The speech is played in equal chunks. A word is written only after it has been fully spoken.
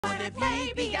Wanna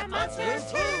be a monster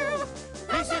too?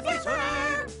 Physically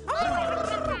swim.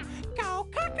 Go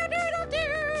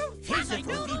cock-a-doodle-doo.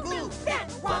 Physically-boo. Then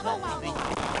wobble-wobble.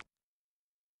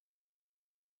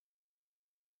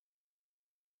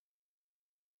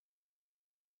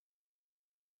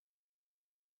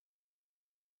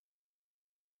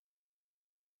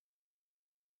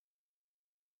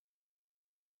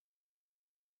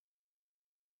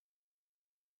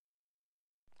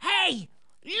 Hey,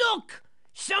 look!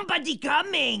 Somebody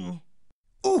coming!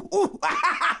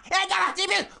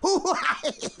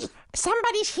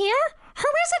 Somebody's here? Who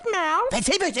is it, Mel?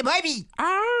 C'est Bobby.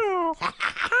 Oh.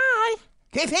 Hi.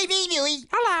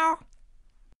 Hello.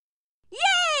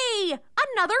 Yay!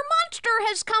 Another monster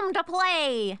has come to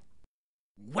play!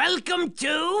 Welcome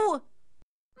to...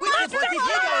 Monster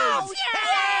Clubhouse!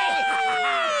 Yay!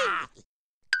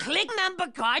 Click number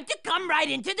card to come right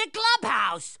into the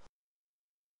clubhouse.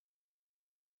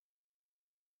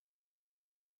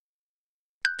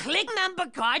 Click number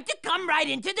card to come right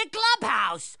into the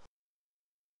clubhouse.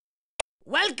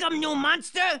 Welcome, new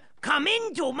monster. Come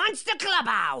into Monster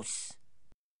Clubhouse.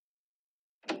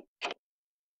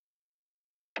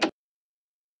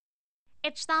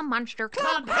 It's the Monster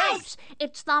Clubhouse! Clubhouse!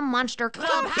 It's the Monster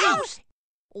Clubhouse!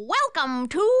 Welcome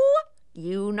to...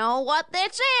 You know what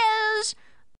this is!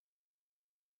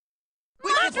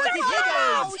 Monster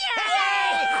Clubhouse!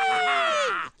 Yay!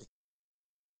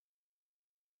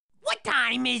 What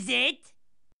time is it?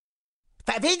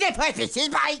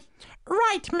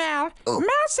 Right, Mel.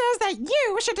 Mel says that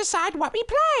you should decide what we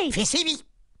play.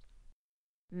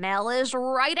 Mel is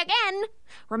right again.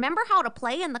 Remember how to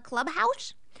play in the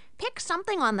clubhouse? Pick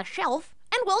something on the shelf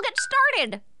and we'll get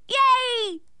started.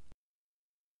 Yay!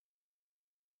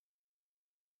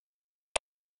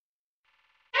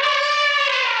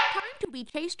 Time to be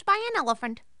chased by an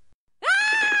elephant.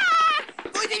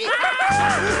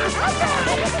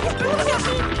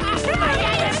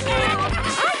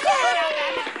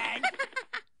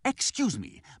 Excuse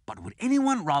me, but would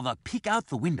anyone rather peek out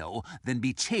the window than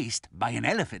be chased by an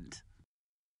elephant?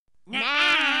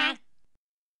 Nah.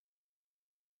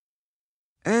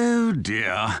 Oh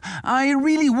dear, I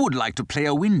really would like to play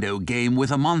a window game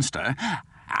with a monster.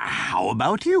 How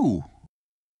about you?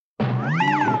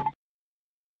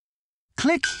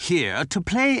 Click here to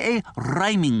play a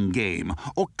rhyming game,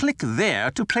 or click there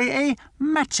to play a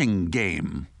matching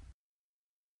game.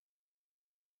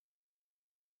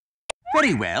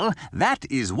 Very well, that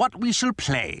is what we shall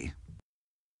play.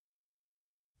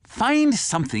 Find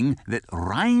something that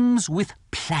rhymes with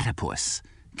platypus.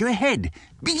 Go ahead,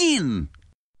 begin.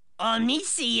 All me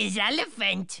see is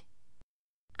elephant.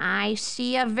 I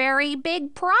see a very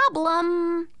big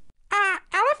problem.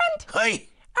 Elephant? Hey.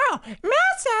 Oh,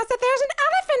 Mel says that there's an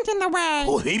elephant in the way.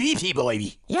 Oh,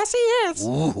 baby. Yes, he is.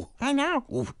 Ooh. I know.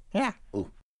 Ooh. Yeah.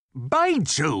 Ooh. By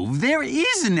Jove, there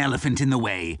is an elephant in the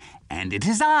way, and it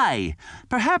is I.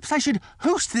 Perhaps I should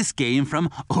host this game from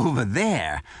over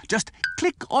there. Just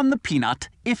click on the peanut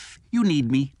if you need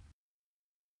me.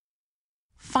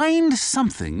 Find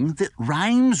something that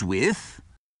rhymes with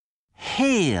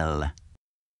hail.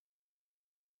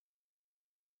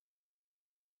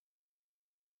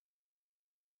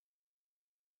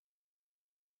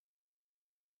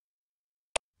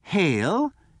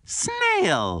 Hail,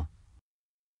 snail.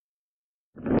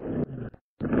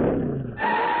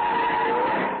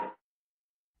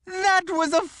 That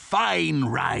was a fine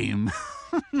rhyme.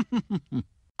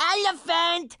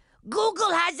 Elephant!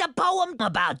 Google has a poem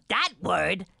about that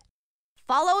word.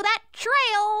 Follow that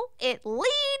trail. It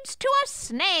leads to a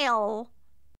snail.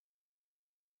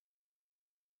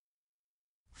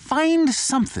 Find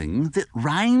something that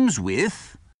rhymes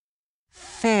with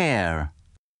fair.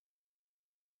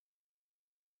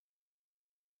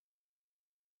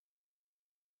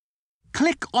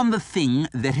 Click on the thing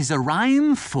that is a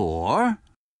rhyme for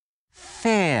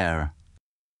fair.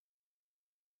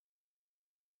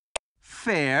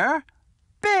 Fair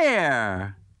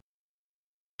bear.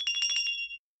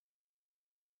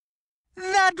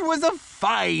 That was a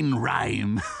fine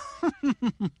rhyme.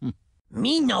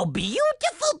 Me know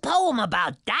beautiful poem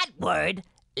about that word.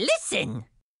 Listen.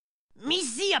 Me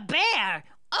see a bear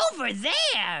over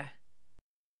there.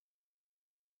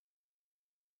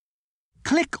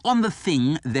 Click on the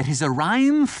thing that is a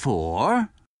rhyme for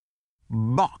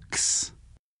box.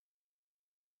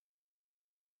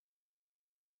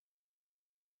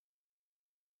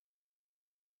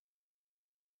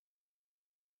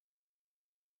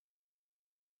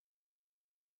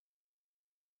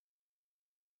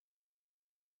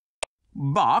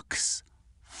 Box,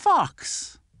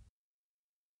 fox.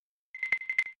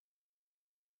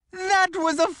 That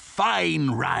was a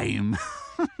fine rhyme.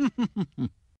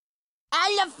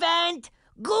 Elephant!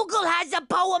 Google has a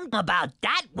poem about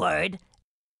that word.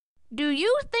 Do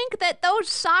you think that those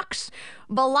socks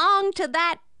belong to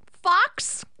that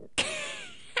fox?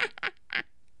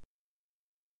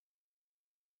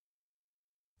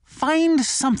 Find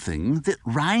something that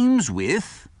rhymes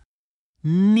with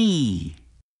knee.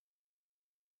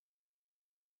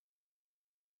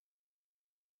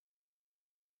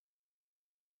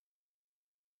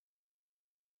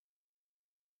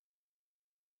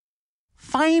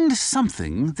 Find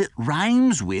something that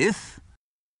rhymes with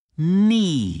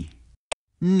knee.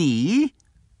 Knee,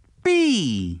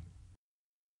 bee.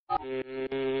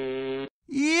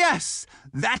 Yes,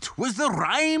 that was the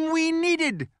rhyme we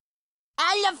needed.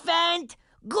 Elephant!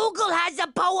 Google has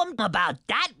a poem about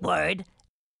that word.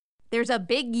 There's a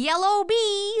big yellow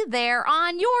bee there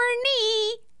on your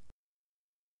knee.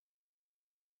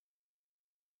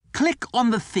 Click on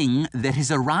the thing that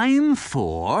is a rhyme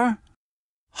for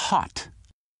hot.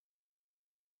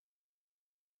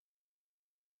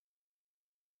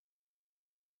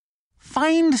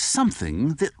 Find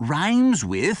something that rhymes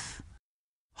with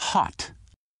hot.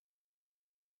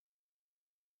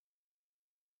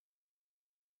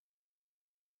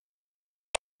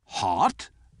 Hot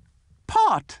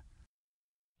pot.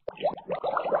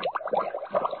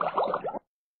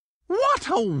 What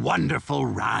a wonderful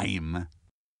rhyme!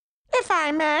 If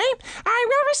I may, I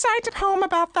will recite a poem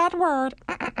about that word.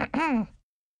 I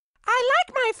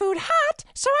like my food hot,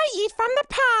 so I eat from the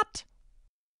pot.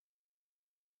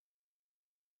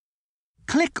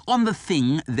 Click on the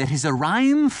thing that is a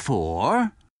rhyme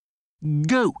for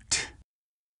goat.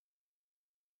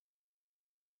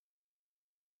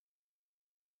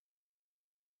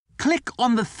 Click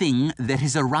on the thing that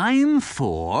is a rhyme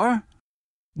for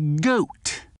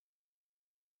goat.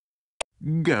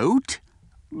 Goat,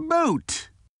 boat.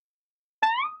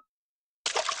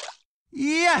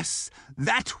 Yes,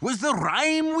 that was the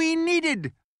rhyme we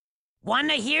needed.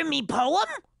 Wanna hear me poem?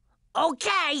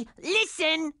 Okay,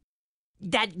 listen.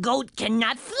 That goat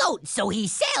cannot float, so he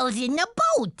sails in a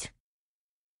boat.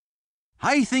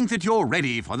 I think that you're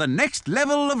ready for the next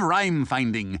level of rhyme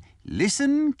finding.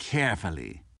 Listen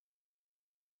carefully.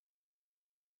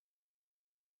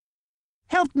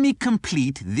 Help me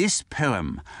complete this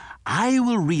poem. I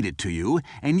will read it to you,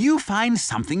 and you find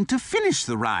something to finish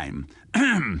the rhyme.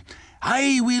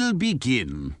 I will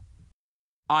begin.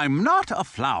 I'm not a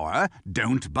flower,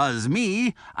 don't buzz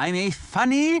me. I'm a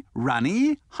funny,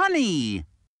 runny honey.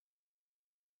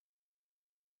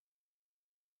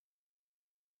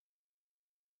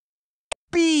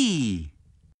 Bee.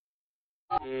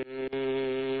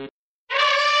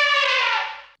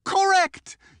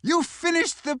 Correct! You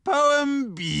finished the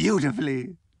poem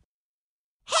beautifully.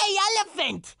 Hey,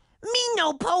 elephant! Me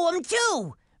know poem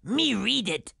too. Me read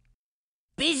it.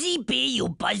 Busy bee, you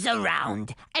buzz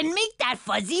around and make that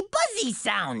fuzzy buzzy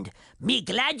sound. Me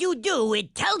glad you do,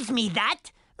 it tells me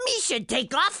that me should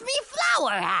take off me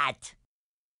flower hat.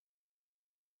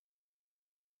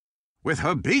 With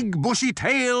her big bushy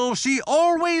tail, she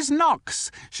always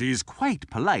knocks. She's quite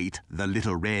polite, the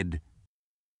little red.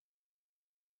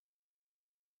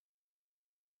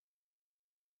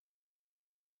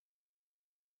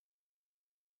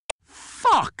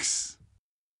 Fox.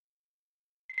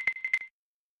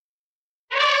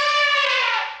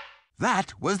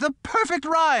 That was the perfect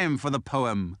rhyme for the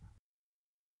poem.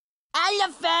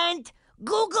 Elephant!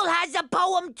 Google has a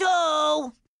poem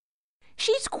too.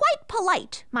 She's quite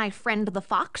polite, my friend the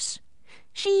fox.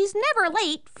 She's never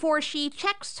late, for she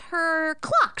checks her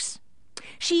clocks.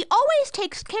 She always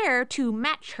takes care to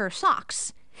match her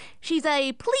socks. She's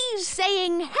a please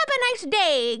saying, have a nice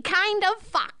day kind of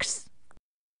fox.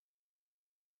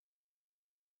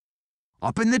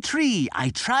 Up in the tree, I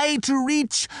tried to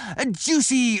reach a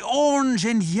juicy orange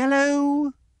and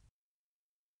yellow.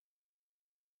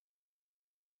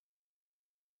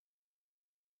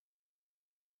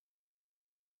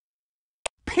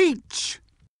 Peach.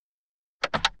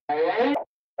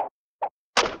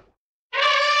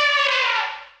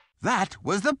 That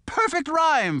was the perfect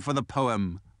rhyme for the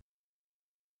poem.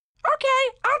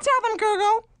 Okay, I'll tell them,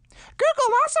 Google.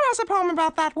 Google also has a poem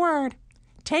about that word.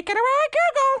 Take it away,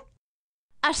 Google.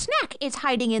 A snack is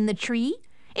hiding in the tree.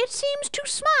 It seems to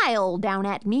smile down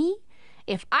at me.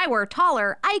 If I were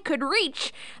taller, I could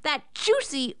reach that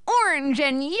juicy orange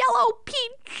and yellow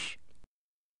peach.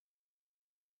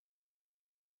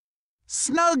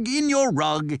 Snug in your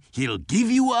rug, he'll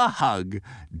give you a hug.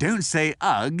 Don't say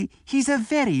ugh, he's a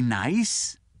very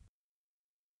nice.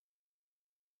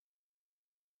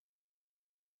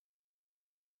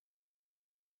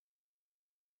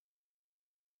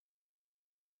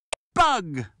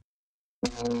 bug.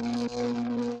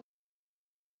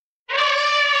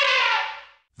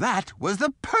 That was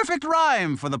the perfect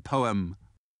rhyme for the poem.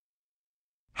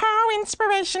 How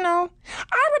inspirational.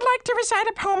 I would like to recite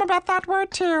a poem about that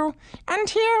word, too. And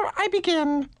here I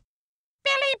begin.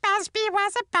 Billy Busby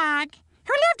was a bug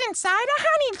who lived inside a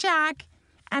honey jug.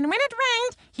 And when it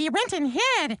rained, he went and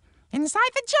hid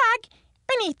inside the jug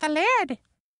beneath the lid.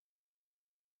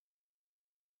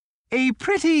 A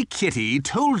pretty kitty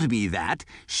told me that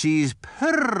she's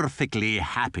perfectly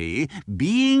happy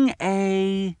being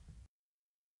a...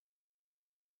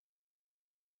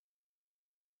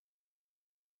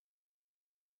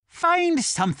 Find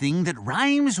something that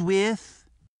rhymes with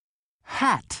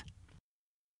hat.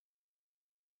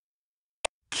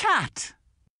 Cat.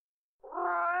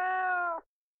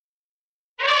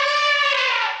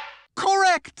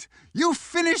 Correct! You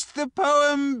finished the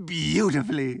poem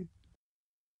beautifully.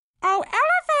 Oh,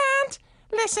 elephant,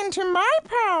 listen to my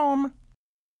poem.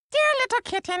 Dear little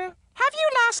kitten, have you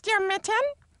lost your mitten?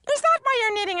 Is that why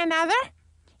you're knitting another?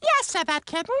 Yes, said that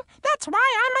kitten, that's why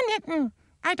I'm a knittin'.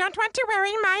 I don't want to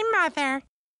worry my mother.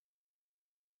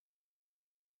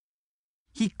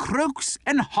 He croaks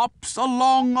and hops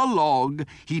along a log.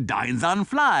 He dines on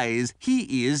flies.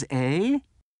 He is a...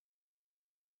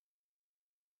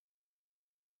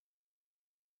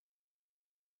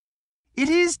 It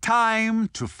is time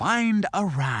to find a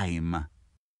rhyme.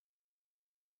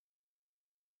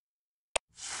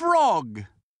 Frog.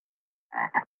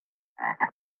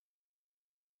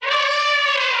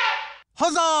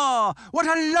 Huzzah! What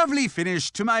a lovely finish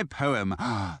to my poem.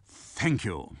 Thank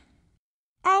you.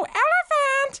 Oh,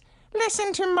 elephant,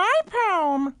 listen to my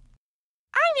poem.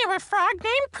 I knew a frog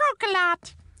named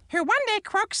Crocolot, who one day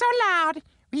croaked so loud,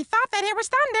 we thought that it was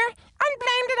thunder and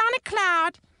blamed it on a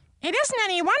cloud. It isn't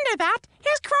any wonder that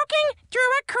his croaking drew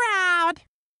a crowd.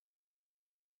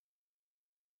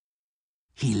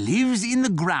 He lives in the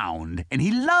ground, and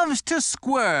he loves to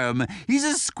squirm. He's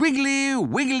a squiggly,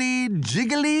 wiggly,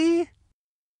 jiggly...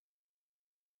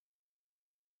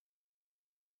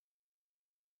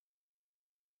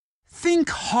 Think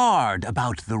hard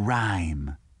about the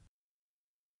rhyme.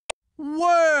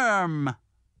 Worm.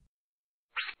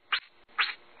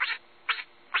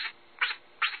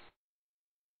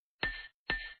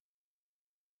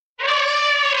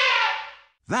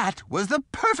 That was the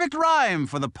perfect rhyme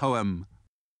for the poem.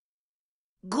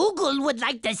 Google would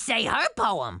like to say her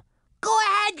poem. Go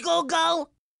ahead,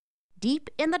 Google. Deep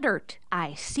in the dirt,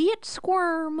 I see it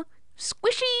squirm.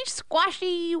 Squishy,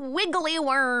 squashy, wiggly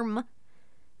worm.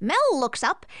 Mel looks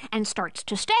up and starts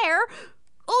to stare.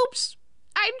 Oops,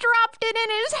 I dropped it in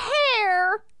his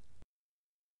hair.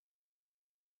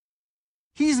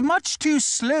 He's much too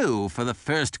slow for the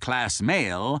first-class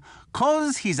mail,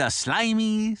 'cause he's a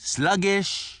slimy,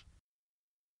 sluggish...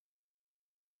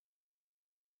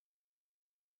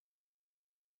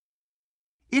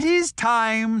 It is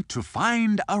time to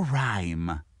find a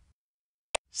rhyme.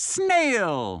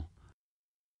 Snail.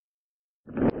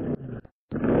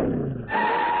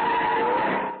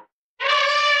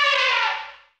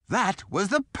 That was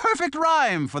the perfect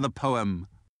rhyme for the poem.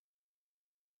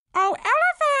 Oh,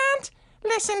 elephant,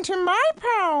 listen to my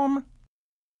poem.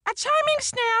 A charming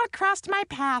snail crossed my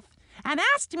path and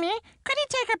asked me, could he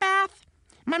take a bath?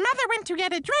 My mother went to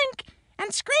get a drink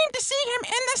and screamed to see him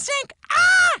in the sink.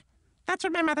 Ah! That's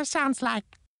what my mother sounds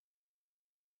like.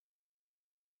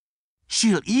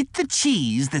 She'll eat the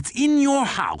cheese that's in your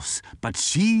house, but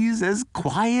she's as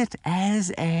quiet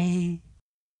as a...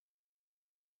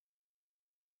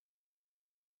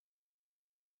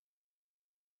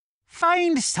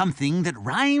 Find something that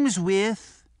rhymes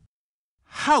with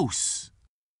house.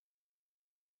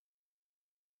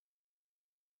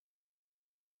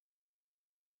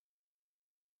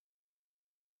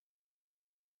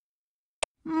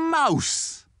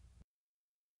 Mouse.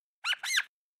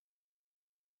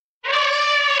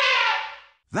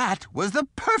 That was the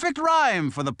perfect rhyme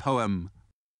for the poem.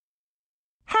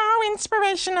 How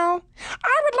inspirational.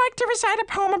 I would like to recite a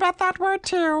poem about that word,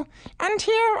 too. And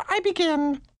here I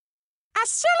begin. A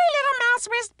silly little mouse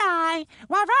whizzed by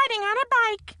while riding on a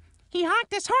bike. He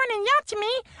honked his horn and yelled to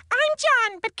me, I'm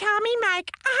John, but call me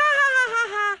Mike. Ah, ha, ha, ha,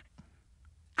 ha.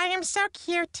 I am so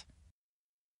cute.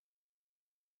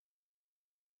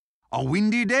 A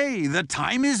windy day, the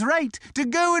time is right to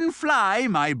go and fly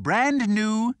my brand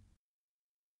new...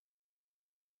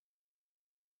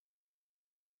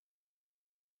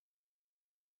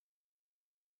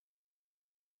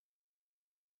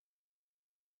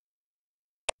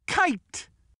 kite.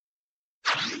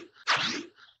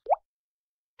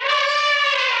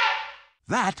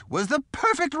 That was the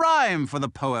perfect rhyme for the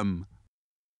poem.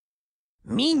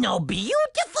 Me know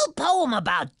beautiful poem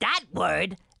about that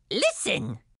word.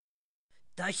 Listen.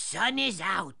 The sun is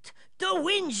out. The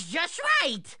wind's just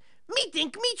right. Me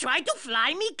think me try to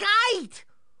fly me kite.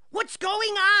 What's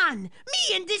going on?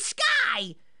 Me in the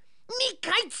sky. Me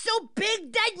kite's so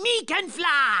big that me can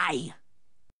fly.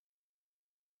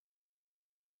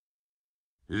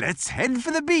 Let's head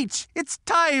for the beach. It's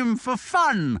time for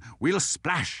fun. We'll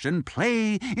splash and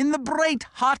play in the bright,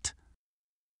 hot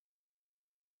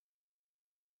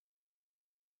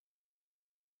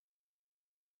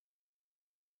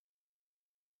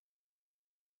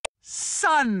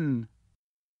sun.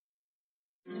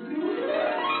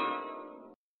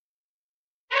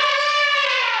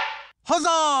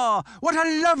 Huzzah! What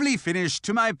a lovely finish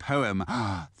to my poem.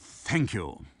 Thank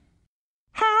you.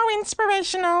 How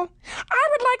inspirational. I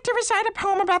would like to recite a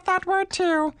poem about that word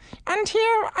too. And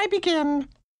here I begin.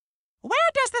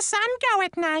 Where does the sun go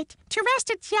at night to rest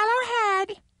its yellow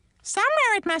head?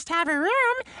 Somewhere it must have a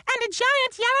room and a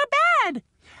giant yellow bed.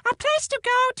 A place to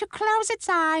go to close its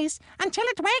eyes until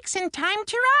it wakes in time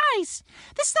to rise.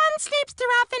 The sun sleeps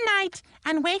throughout the night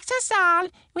and wakes us all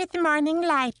with the morning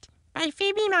light. By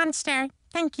Phoebe Monster.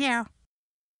 Thank you.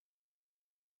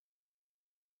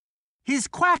 His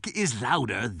quack is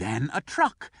louder than a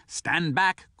truck. Stand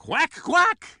back, quack,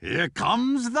 quack. Here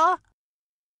comes the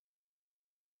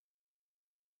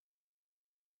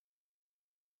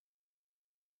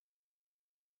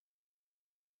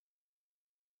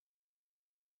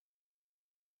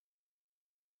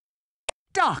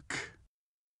duck.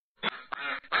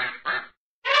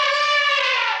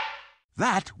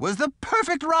 That was the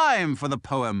perfect rhyme for the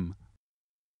poem.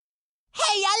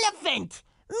 Hey, elephant!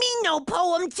 Me know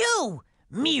poem too.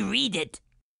 Me read it.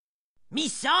 Me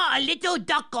saw a little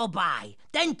duck go by,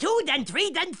 then two, then three,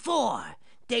 then four.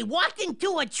 They walked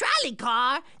into a trolley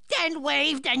car, then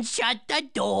waved and shut the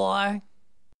door.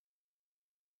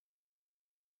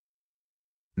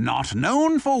 Not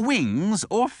known for wings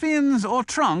or fins or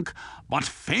trunk, but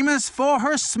famous for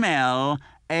her smell,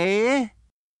 a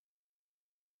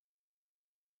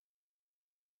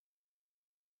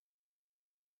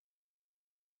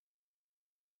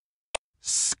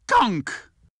skunk.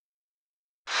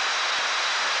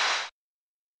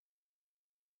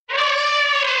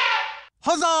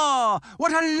 Huzzah!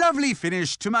 What a lovely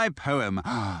finish to my poem.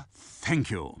 Thank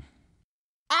you.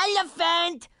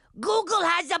 Elephant! Google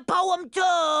has a poem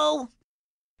too!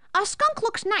 A skunk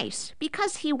looks nice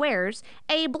because he wears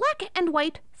a black and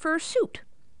white fur suit.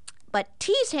 But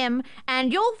tease him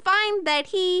and you'll find that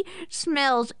he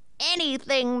smells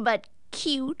anything but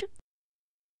cute.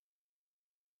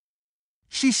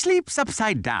 She sleeps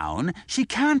upside down. She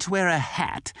can't wear a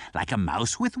hat. Like a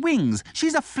mouse with wings.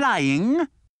 She's a flying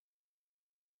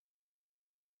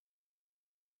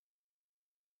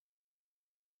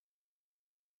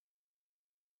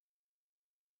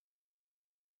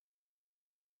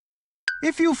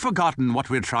If you've forgotten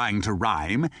what we're trying to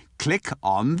rhyme, click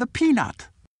on the peanut.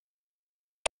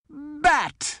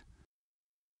 Bat.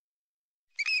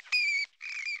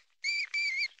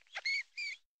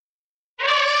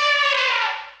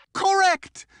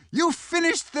 Correct! You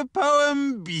finished the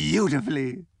poem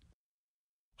beautifully.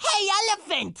 Hey,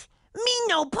 elephant! Me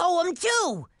know poem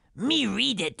too. Me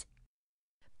read it.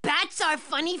 Bats are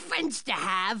funny friends to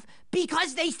have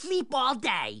because they sleep all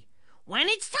day. When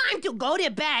it's time to go to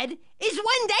bed is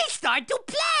when they start to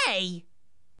play.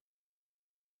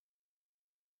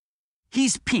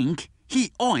 He's pink,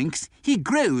 he oinks, he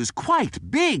grows quite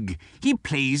big. He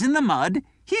plays in the mud,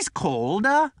 he's called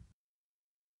a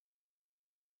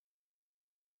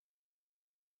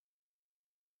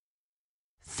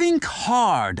Think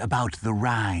hard about the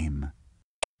rhyme.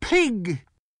 Pig.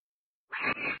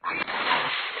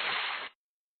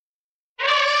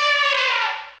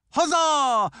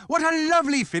 Huzzah! What a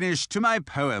lovely finish to my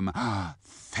poem.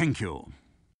 Thank you.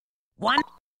 One.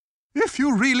 If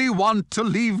you really want to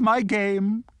leave my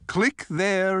game, click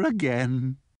there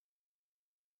again.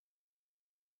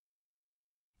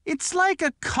 It's like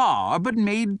a car but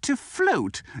made to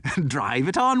float. Drive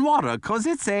it on water 'cause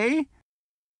it's a...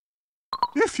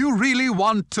 If you really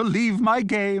want to leave my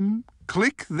game,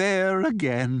 click there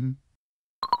again.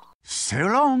 So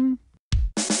long.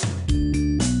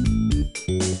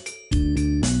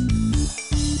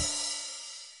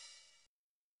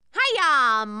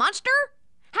 Hiya, monster!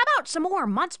 How about some more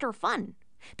monster fun?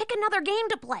 Pick another game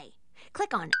to play.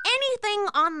 Click on anything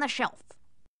on the shelf.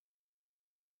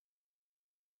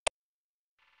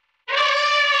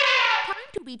 Time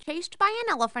to be chased by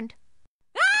an elephant.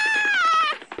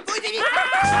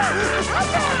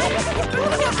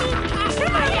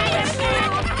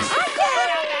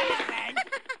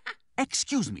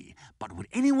 Excuse me, but would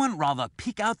anyone rather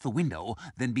peek out the window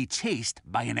than be chased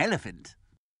by an elephant?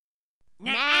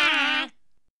 Nah.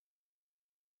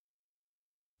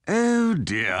 Oh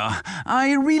dear,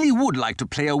 I really would like to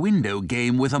play a window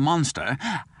game with a monster.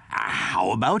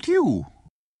 How about you?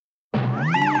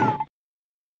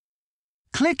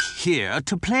 Click here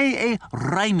to play a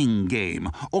rhyming game,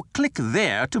 or click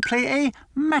there to play a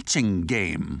matching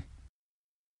game.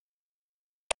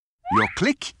 Your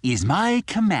click is my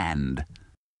command.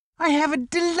 I have a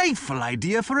delightful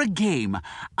idea for a game.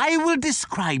 I will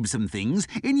describe some things,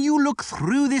 and you look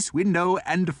through this window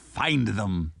and find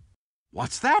them.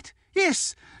 What's that?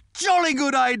 Yes, jolly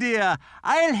good idea.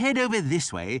 I'll head over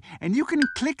this way, and you can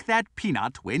click that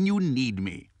peanut when you need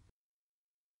me.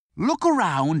 Look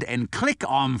around and click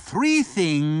on 3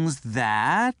 things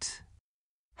that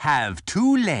have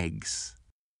 2 legs.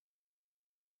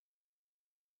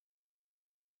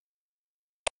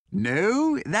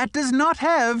 No, that does not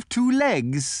have 2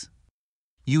 legs.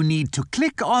 You need to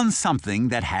click on something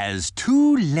that has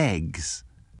 2 legs.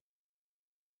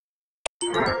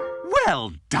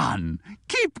 Well done.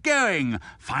 Keep going.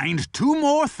 Find 2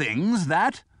 more things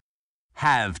that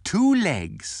have 2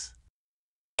 legs.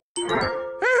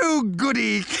 Oh,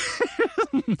 goody!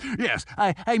 Yes,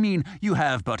 I mean, you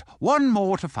have but 1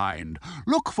 more to find.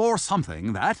 Look for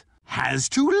something that has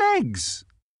 2 legs.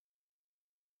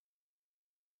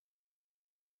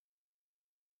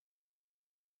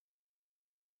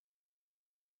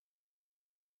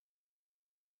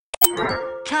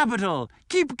 Capital!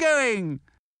 Keep going!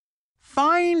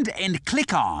 Find and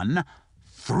click on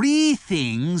 3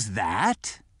 things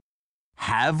that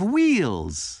have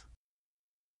wheels.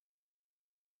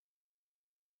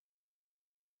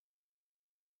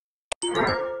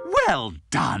 Well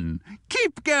done!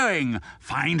 Keep going!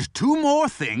 Find 2 more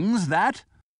things that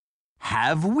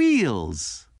have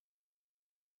wheels.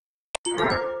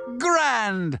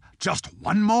 Grand! Just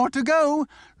 1 more to go.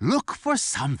 Look for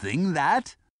something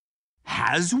that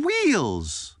has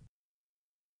wheels.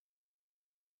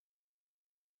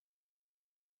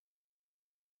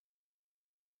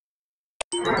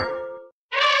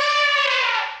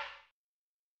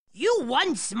 You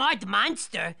one smart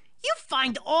monster. You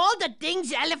find all the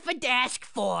things elephant ask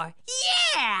for.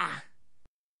 Yeah!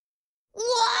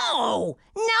 Whoa!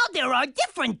 Now there are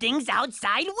different things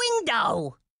outside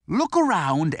window. Look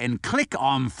around and click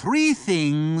on 3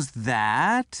 things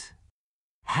that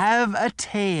have a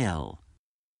tail.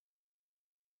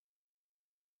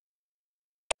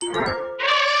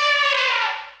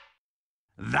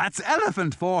 That's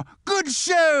elephant for good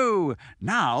show.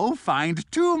 Now find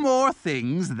 2 more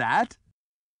things that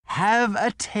have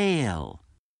a tail.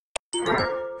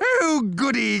 Oh,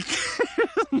 goody!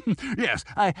 Yes,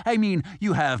 I mean,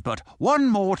 you have but 1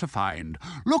 more to find.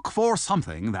 Look for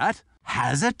something that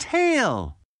has a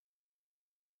tail.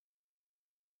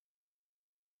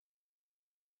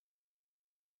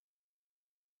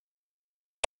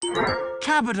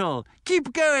 Capital!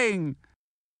 Keep going!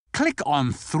 Click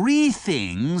on 3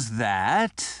 things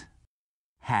that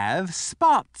have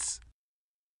spots.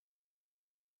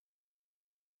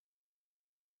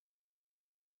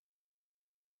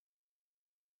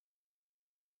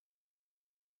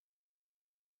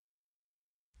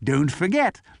 Don't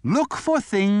forget, look for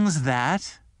things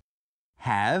that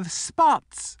have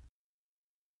spots.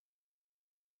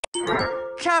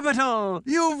 Capital!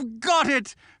 You've got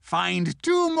it! Find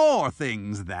 2 more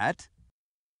things that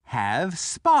have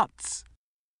spots.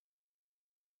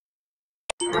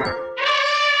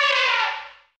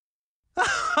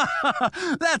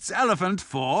 That's elephant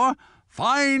for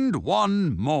find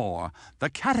 1 more. The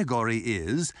category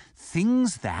is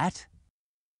things that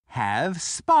have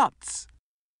spots.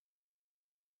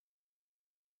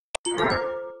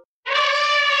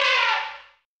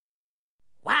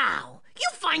 Wow! You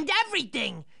find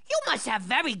everything! You must have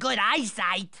very good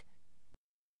eyesight.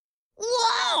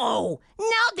 Whoa!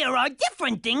 Now there are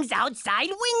different things outside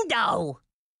window.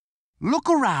 Look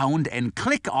around and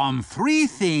click on 3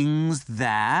 things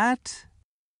that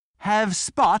have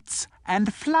spots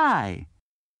and fly.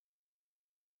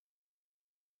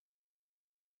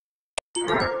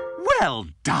 Well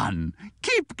done!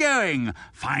 Keep going.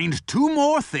 Find 2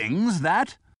 more things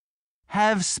that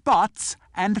have spots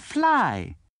and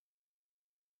fly.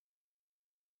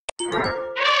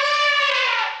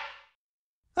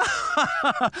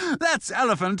 That's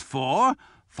elephant for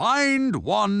find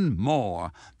 1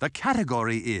 more. The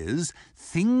category is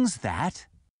things that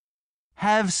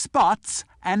have spots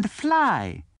and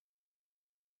fly.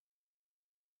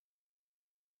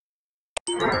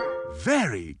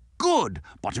 Very good,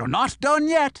 but you're not done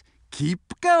yet.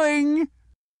 Keep going.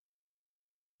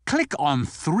 click on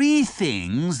 3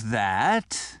 things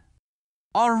that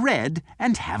are red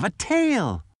and have a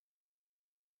tail.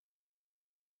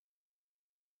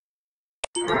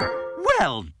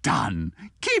 Well done!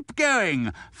 Keep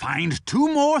going. Find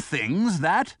 2 more things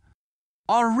that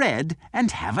are red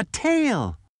and have a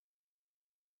tail.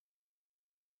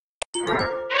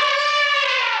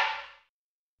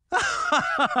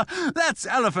 That's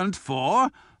elephant 4.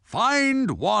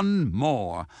 Find 1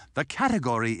 more. The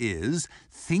category is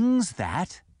things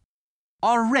that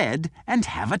are red and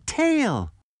have a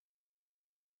tail.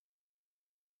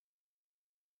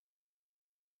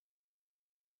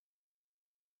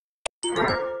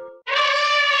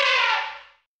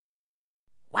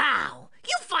 Wow,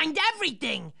 you find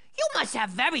everything. You must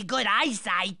have very good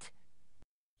eyesight.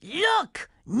 Look,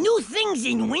 new things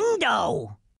in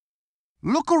window.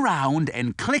 Look around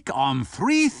and click on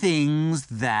 3 things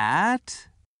that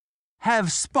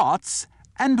have spots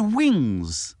and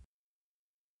wings.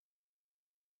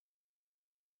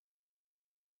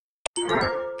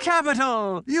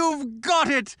 Capital! You've got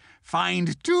it!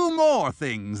 Find 2 more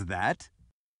things that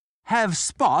have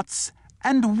spots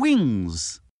and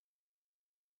wings.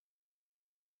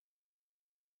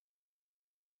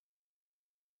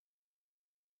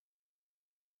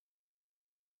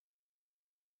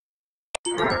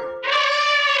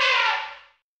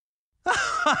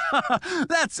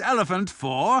 That's elephant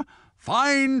 4.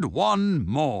 Find 1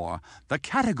 more. The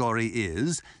category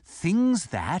is things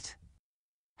that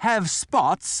have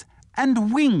spots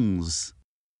and wings.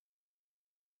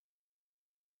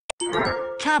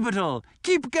 Capital!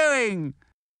 Keep going.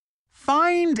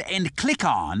 Find and click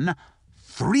on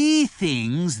 3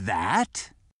 things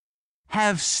that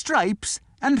have stripes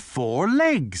and 4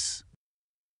 legs.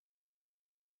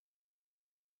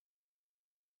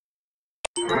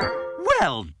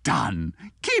 Well done!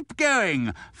 Keep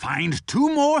going. Find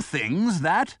 2 more things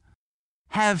that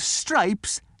have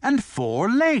stripes and 4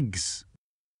 legs.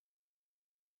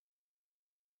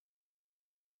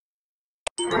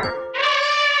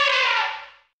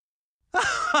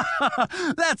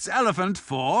 That's elephant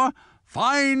 4.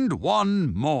 Find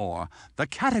 1 more. The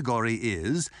category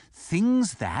is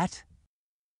things that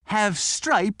have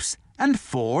stripes and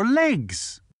 4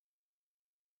 legs.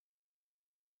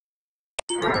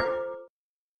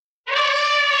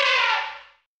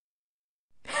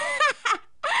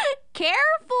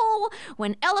 Careful!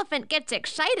 When elephant gets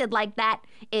excited like that,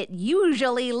 it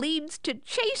usually leads to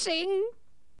chasing.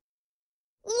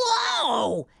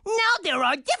 Whoa! Now there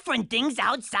are different things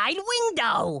outside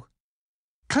window.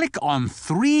 Click on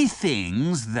 3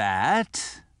 things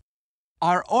that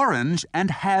are orange and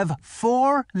have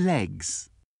 4 legs.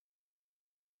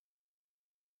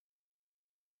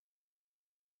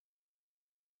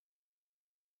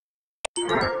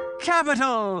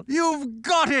 Capital! You've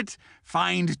got it!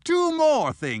 Find 2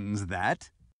 more things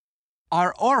that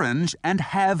are orange and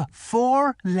have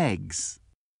 4 legs.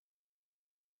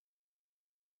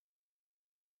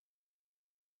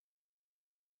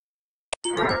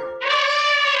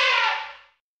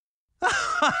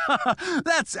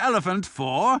 That's elephant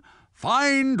 4.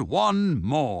 Find 1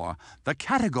 more. The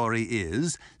category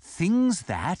is things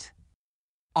that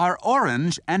are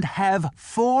orange and have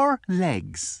 4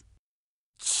 legs.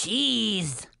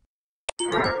 Cheese.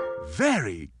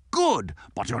 Very good,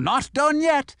 but you're not done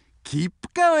yet.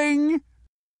 Keep going.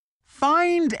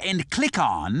 Find and click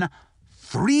on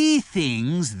 3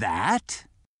 things that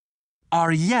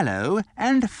are yellow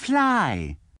and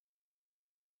fly.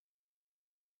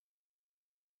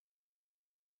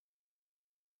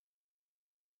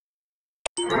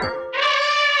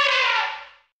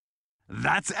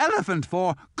 That's elephant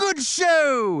 4. Good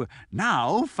show!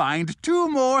 Now find 2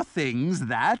 more things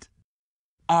that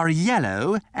are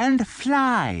yellow and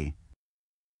fly.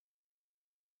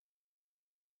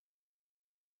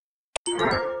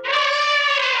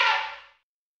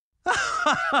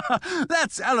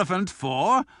 That's elephant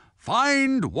 4.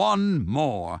 Find 1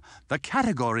 more. The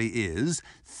category is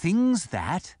things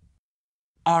that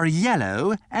are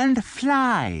yellow and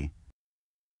fly.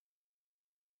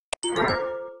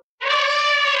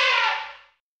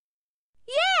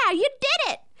 Yeah, you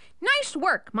did it! Nice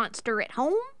work, monster at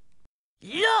home.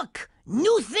 Look,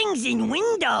 new things in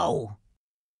window.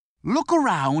 Look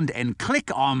around and click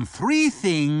on 3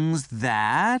 things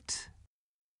that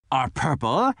are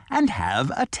purple and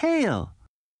have a tail.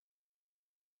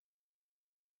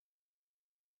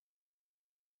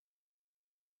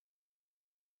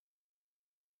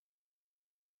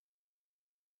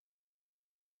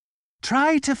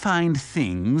 Try to find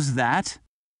things that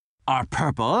are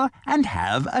purple and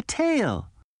have a tail.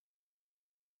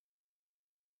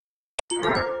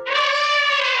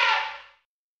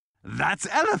 That's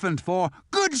elephant for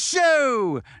good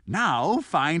show. Now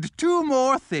find 2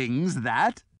 more things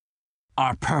that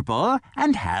are purple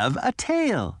and have a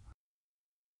tail.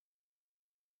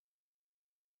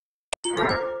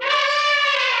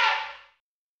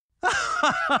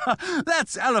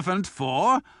 That's elephant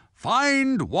for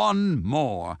find 1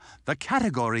 more. The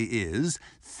category is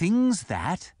things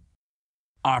that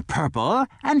are purple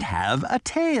and have a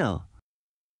tail.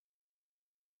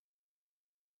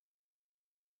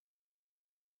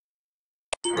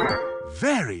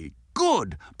 Very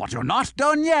good, but you're not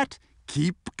done yet.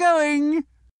 Keep going.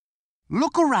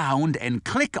 Look around and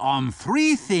click on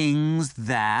 3 things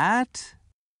that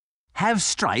have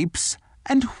stripes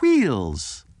and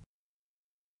wheels.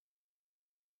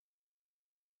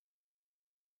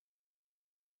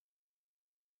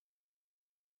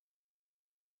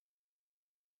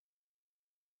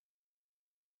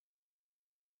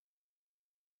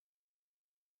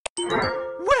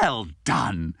 Well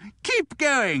done. Keep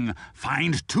going.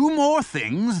 Find 2 more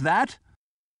things that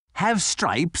have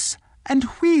stripes and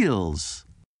wheels.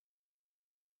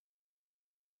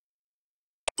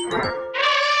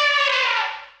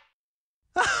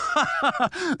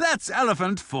 That's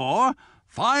elephant for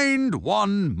find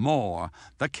 1 more.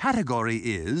 The category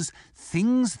is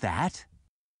things that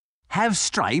have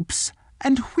stripes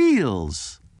and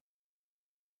wheels.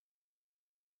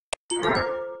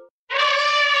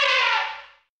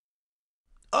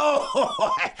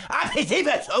 Oh,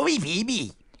 appetite, sorry,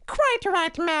 baby. Quite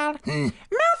right, Mel. Mel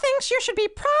thinks you should be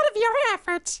proud of your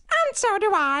efforts, and so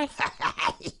do I.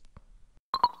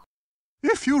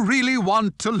 If you really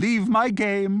want to leave my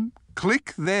game,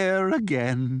 click there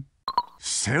again.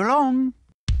 So long.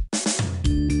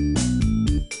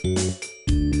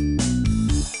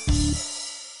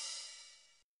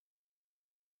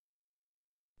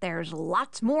 There's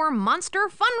lots more monster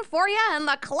fun for you in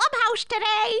the clubhouse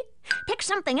today. Pick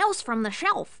something else from the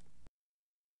shelf.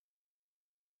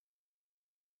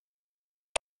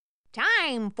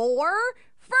 Time for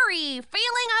Furry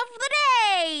Feeling of the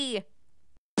Day.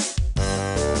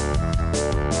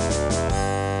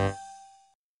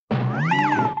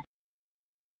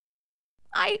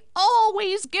 I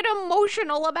always get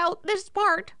emotional about this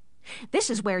part. This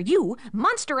is where you,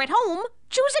 monster at home,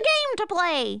 choose a game to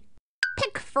play.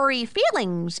 Pick furry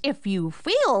feelings if you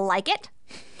feel like it.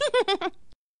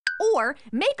 Or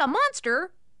make a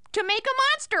monster to make a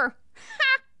monster.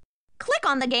 Ha! Click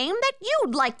on the game that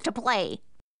you'd like to play.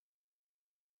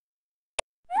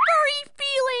 Furry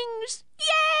feelings!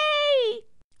 Yay!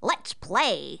 Let's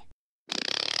play.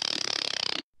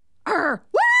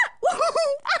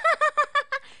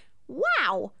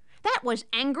 Wow! That was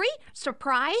angry,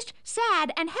 surprised,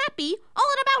 sad, and happy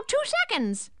all in about 2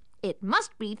 seconds. It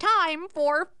must be time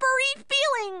for furry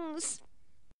feelings.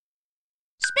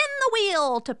 Spin the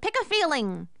wheel to pick a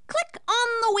feeling. Click on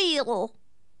the wheel.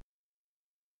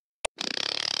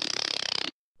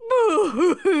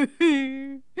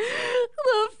 The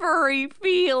furry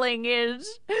feeling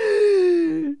is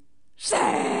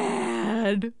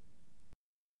sad.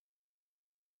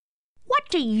 What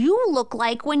do you look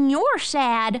like when you're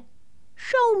sad?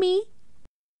 Show me.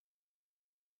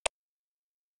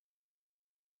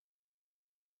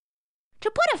 To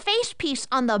put a face piece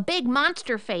on the big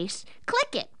monster face,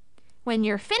 click it. When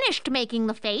you're finished making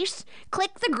the face,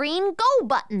 click the green Go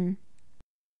button.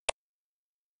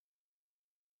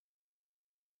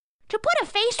 To put a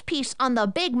face piece on the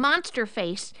big monster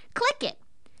face, click it.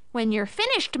 When you're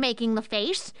finished making the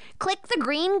face, click the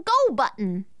green Go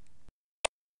button.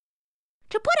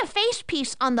 To put a face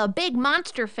piece on the big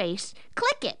monster face,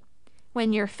 click it.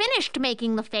 When you're finished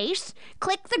making the face,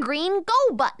 click the green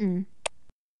Go button.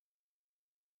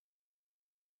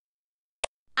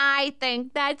 I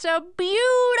think that's a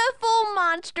beautiful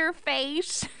monster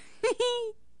face.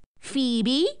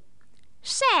 Phoebe,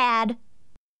 sad.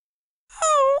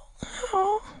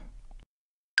 Oh.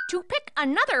 To pick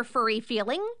another furry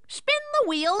feeling, spin the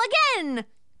wheel again.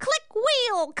 Click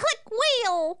wheel, click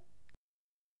wheel.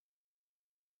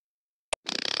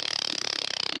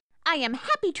 I am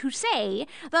happy to say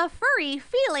the furry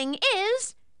feeling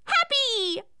is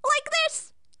happy. Like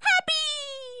this,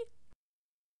 happy.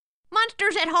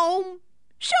 Monsters at home,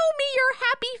 show me your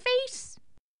happy face.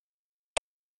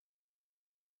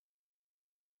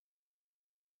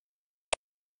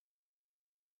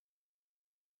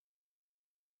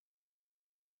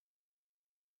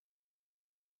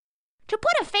 To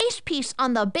put a face piece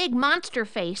on the big monster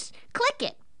face, click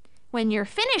it. When you're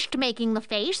finished making the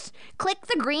face, click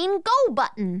the green Go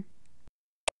button.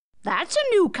 That's a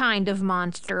new kind of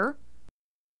monster.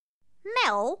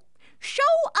 Mel, show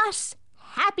us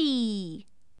happy.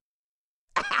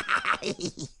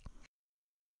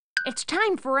 It's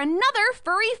time for another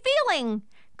furry feeling.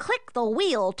 Click the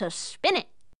wheel to spin it.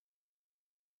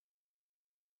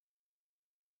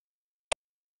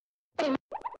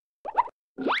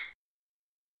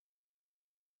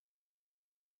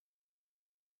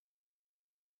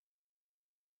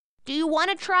 Do you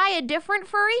want to try a different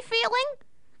furry feeling?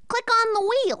 Click on the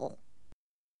wheel.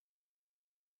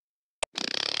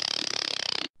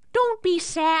 Don't be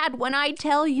sad when I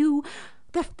tell you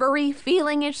the furry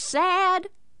feeling is sad.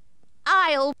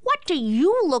 What do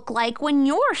you look like when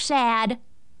you're sad?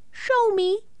 Show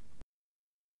me.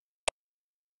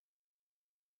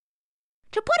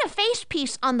 To put a face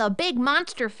piece on the big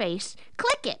monster face,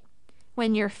 click it.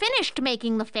 When you're finished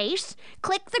making the face,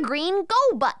 click the green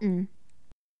Go button.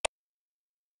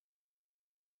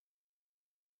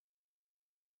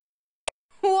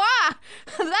 Wow,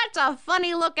 that's a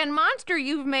funny-looking monster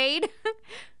you've made.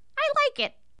 I like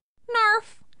it.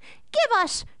 Narf, give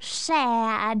us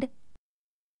sad.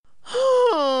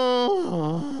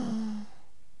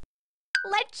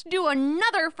 Let's do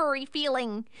another furry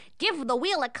feeling. Give the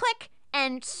wheel a click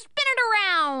and spin it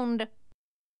around.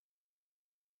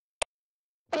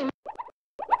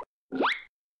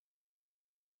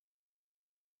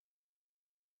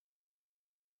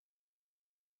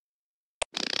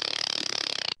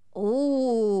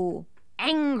 Ooh,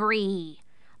 angry.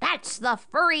 That's the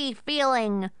furry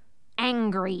feeling.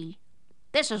 Angry.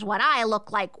 This is what I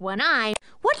look like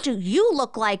What do you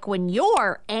look like when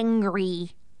you're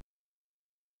angry?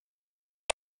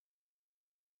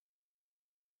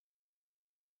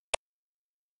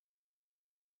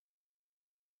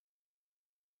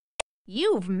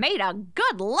 You've made a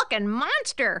good-looking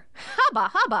monster.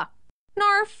 Hubba hubba.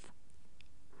 Narf.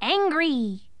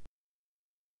 Angry.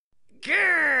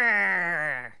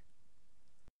 Grrr!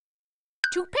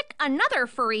 To pick another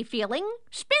furry feeling,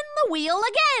 spin the wheel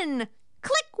again.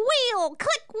 Click wheel,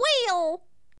 click wheel.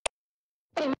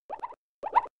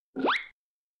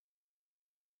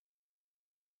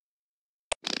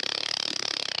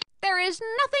 There is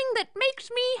nothing that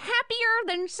makes me happier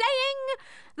than saying,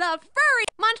 "The furry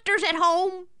monster's at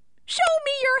home. Show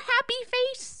me your happy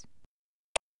face."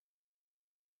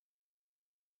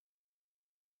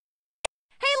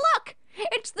 Hey, look!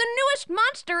 It's the newest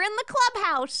monster in the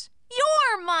clubhouse.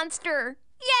 Your monster.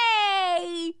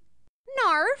 Yay!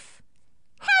 Narf.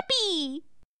 Happy.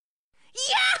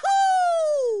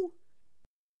 Yahoo!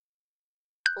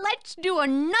 Let's do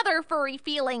another furry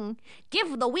feeling.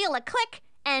 Give the wheel a click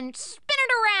and spin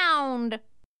it around.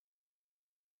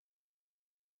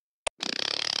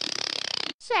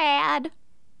 Sad.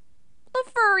 The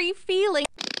furry feeling.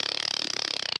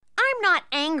 I'm not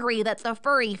angry that the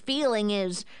furry feeling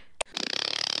is.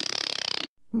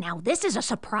 Now this is a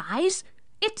surprise.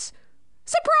 It's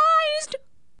surprised.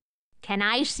 Can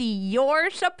I see your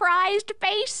surprised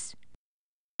face?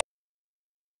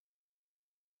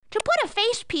 To put a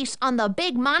face piece on the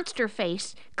big monster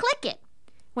face, click it.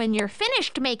 When you're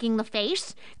finished making the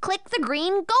face, click the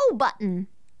green Go button.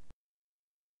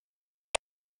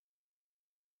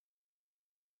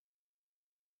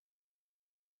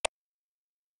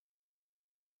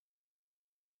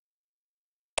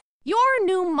 Your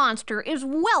new monster is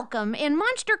welcome in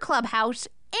Monster Clubhouse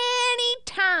any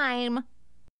time.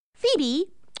 Phoebe,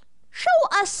 show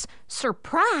us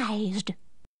surprised.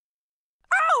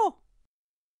 Oh!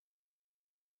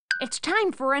 It's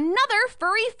time for another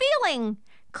furry feeling.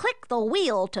 Click the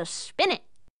wheel to spin it.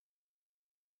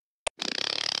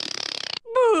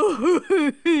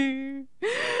 The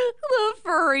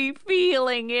furry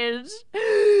feeling is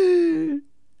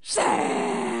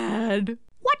sad.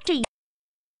 What do you...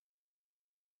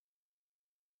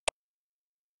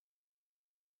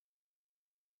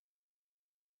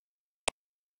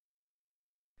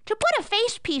 To put a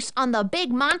face piece on the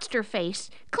big monster face,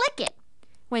 click it.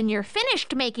 When you're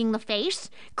finished making the face,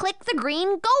 click the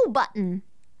green Go button.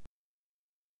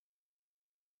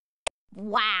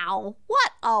 Wow,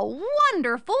 what a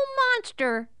wonderful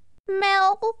monster.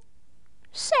 Mel,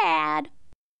 sad.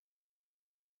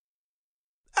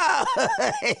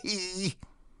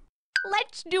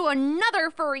 Let's do another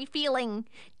furry feeling.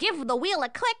 Give the wheel a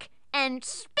click and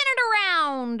spin it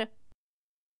around.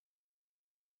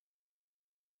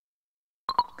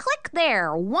 Click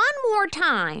there one more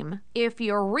time if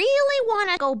you really want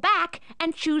to go back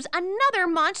and choose another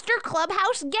Monster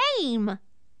Clubhouse game.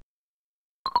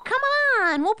 Come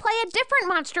on, we'll play a different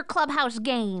Monster Clubhouse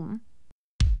game.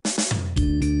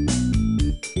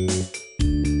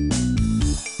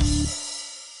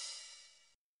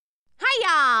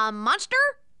 Hiya, monster!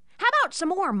 How about some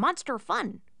more monster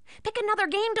fun? Pick another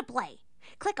game to play.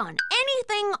 Click on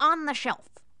anything on the shelf.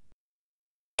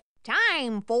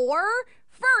 Time for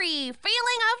Furry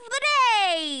feeling of the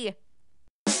day.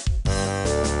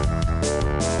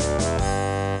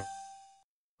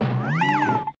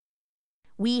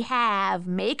 We have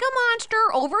Make a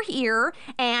Monster over here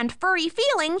and Furry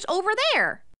Feelings over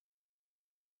there.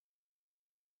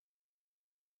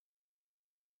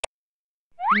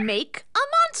 Make a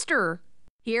monster.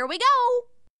 Here we go.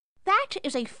 That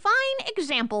is a fine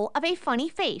example of a funny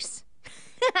face.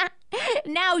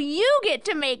 Now you get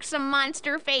to make some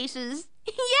monster faces.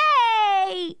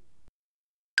 Yay!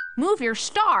 Move your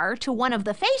star to one of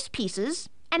the face pieces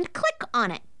and click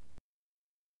on it.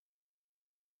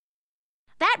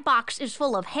 That box is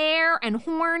full of hair and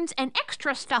horns and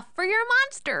extra stuff for your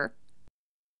monster.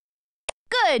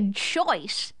 Good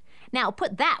choice. Now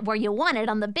put that where you want it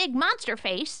on the big monster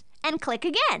face and click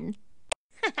again.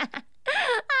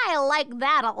 I like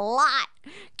that a lot.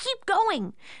 Keep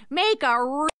going. Make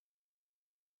a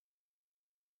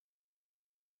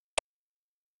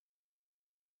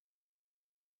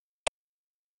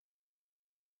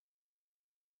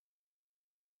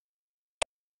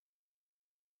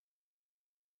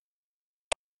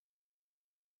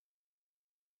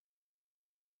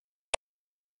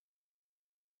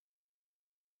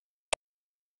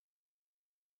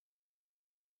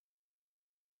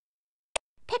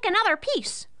Pick another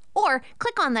piece, or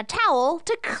click on the towel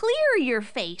to clear your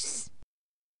face.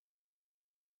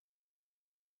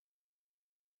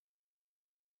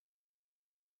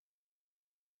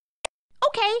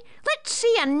 Okay, let's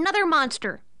see another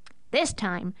monster. This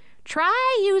time,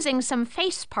 try using some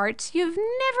face parts you've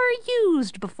never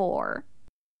used before.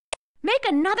 Make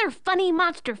another funny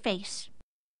monster face.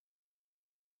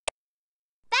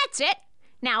 That's it.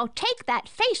 Now take that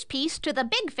face piece to the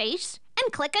big face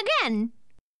and click again.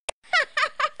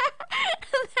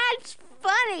 That's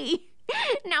funny.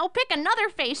 Now pick another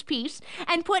face piece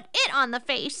and put it on the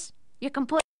face. You can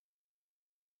put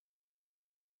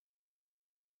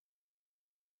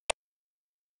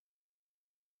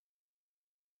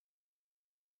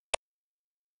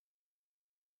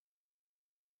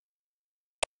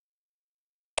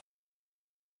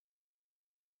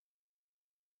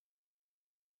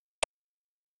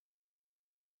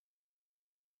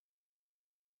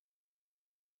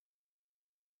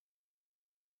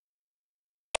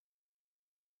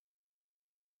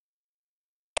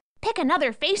Pick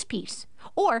another face piece,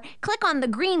 or click on the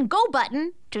green Go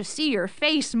button to see your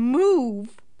face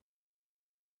move.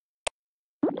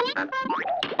 Woohoo!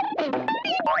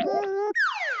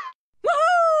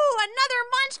 Another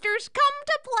monster's come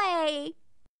to play!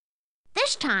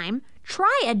 This time,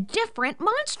 try a different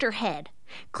monster head.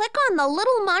 Click on the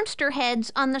little monster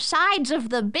heads on the sides of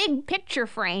the big picture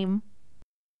frame.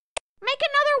 Make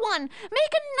another one!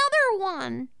 Make another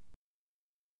one!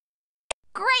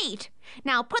 Great!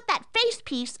 Now put that face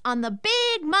piece on the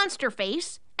big monster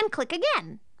face and click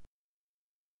again.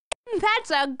 That's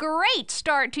a great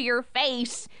start to your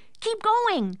face. Keep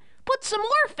going. Put some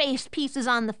more face pieces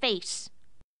on the face.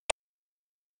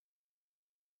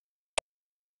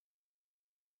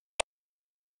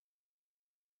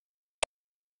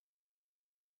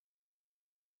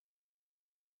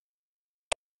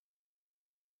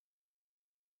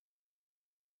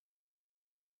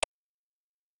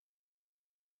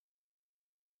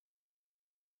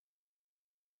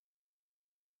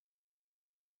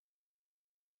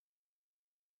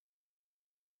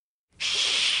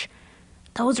 Shh!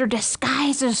 Those are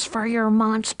disguises for your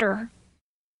monster.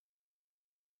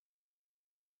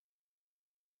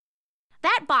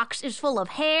 That box is full of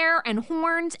hair and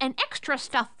horns and extra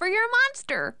stuff for your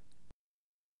monster.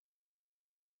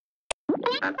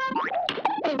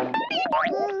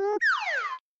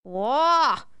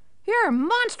 Whoa! Your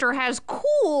monster has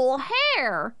cool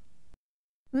hair.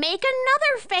 Make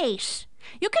another face.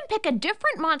 You can pick a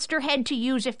different monster head to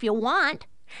use if you want.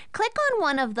 Click on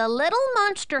one of the little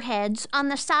monster heads on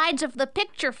the sides of the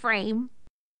picture frame.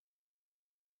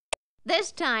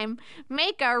 This time,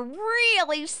 make a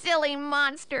really silly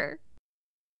monster.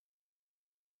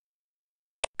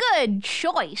 Good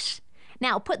choice.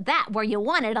 Now put that where you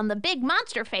want it on the big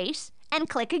monster face and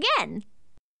click again.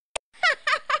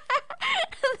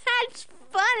 That's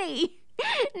funny.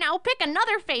 Now pick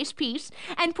another face piece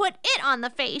and put it on the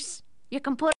face. You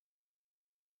can put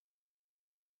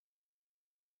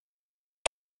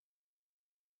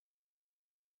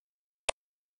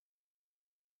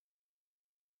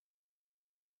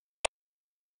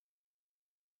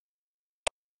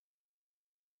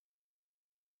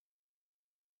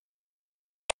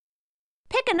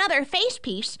Pick another face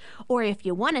piece, or if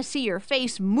you want to see your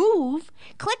face move,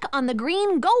 click on the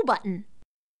green Go button.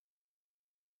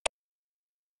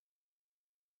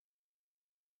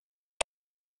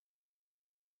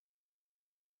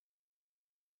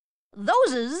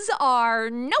 Thoses are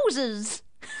noses.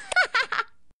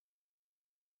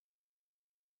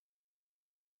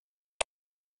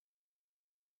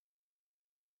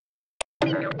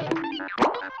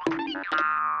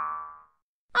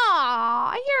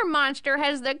 Aw, your monster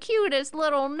has the cutest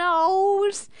little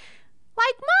nose.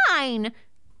 Like mine.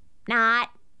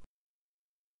 Not.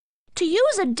 To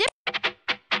use a dip...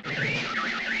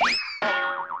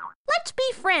 Let's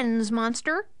be friends,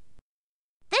 monster.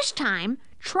 This time,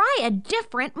 try a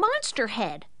different monster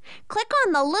head. Click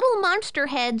on the little monster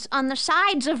heads on the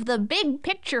sides of the big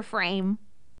picture frame.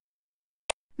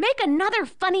 Make another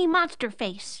funny monster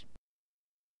face.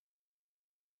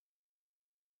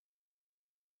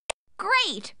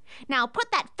 Great! Now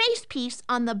put that face piece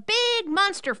on the big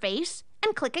monster face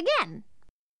and click again.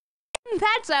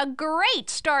 That's a great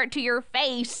start to your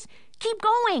face. Keep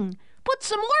going. Put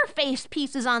some more face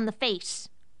pieces on the face.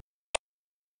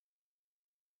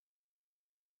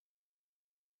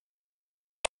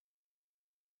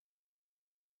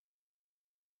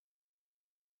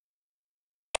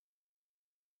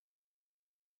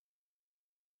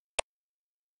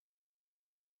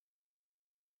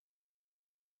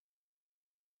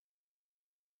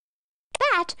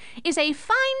 That is a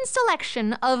fine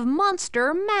selection of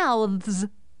monster mouths.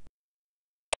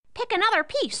 Pick another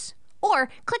piece, or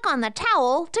click on the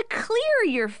towel to clear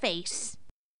your face.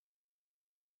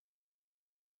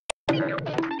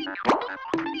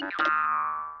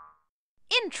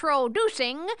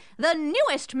 Introducing the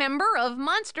newest member of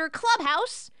Monster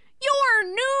Clubhouse, your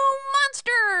new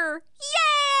monster!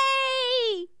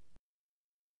 Yay!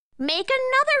 Make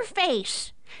another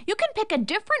face. You can pick a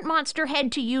different monster head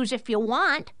to use if you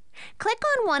want. Click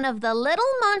on one of the little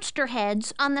monster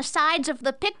heads on the sides of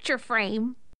the picture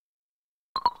frame.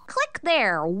 Click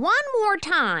there one more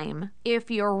time if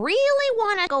you really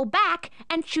want to go back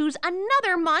and choose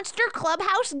another Monster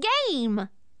Clubhouse game.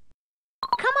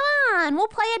 Come on, we'll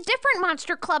play a different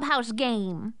Monster Clubhouse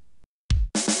game.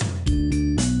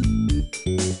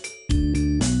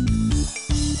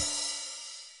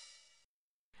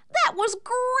 That was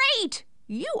great!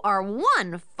 You are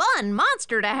one fun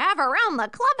monster to have around the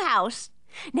clubhouse.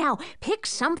 Now pick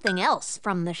something else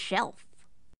from the shelf.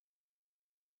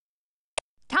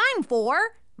 Time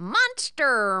for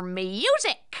monster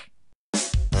music.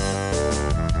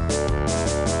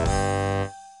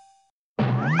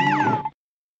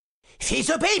 She's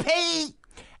a baby.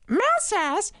 Mel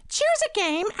says choose a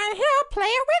game and he'll play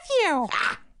it with you.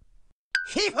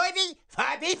 She baby,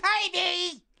 Furry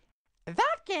baby.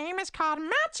 That game is called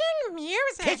Matching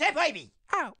Music. She's a baby.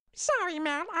 Oh, sorry,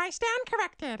 Mel. I stand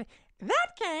corrected.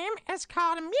 That game is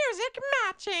called Music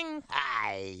Matching.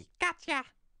 Aye. Gotcha.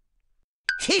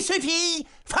 She's a bee,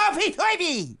 Furry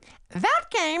baby. That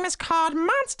game is called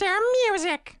Monster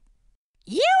Music.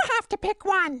 You have to pick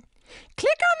one.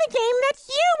 Click on the game that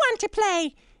you want to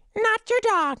play, not your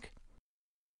dog.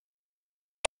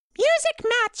 Music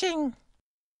Matching.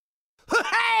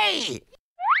 Hey!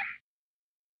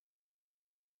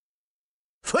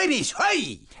 Furry's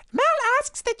hurry. Mel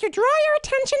asks that you draw your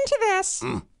attention to this.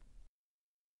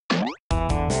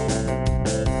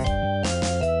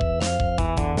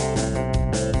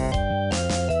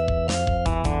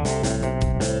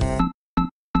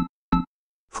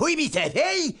 Furry's a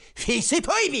baby, she's a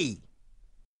baby.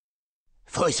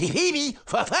 Furry baby,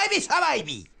 for Furry's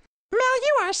baby. Mel,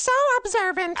 you are so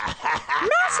observant.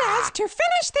 Mel says to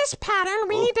finish this pattern,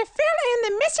 we need to fill in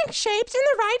the missing shapes in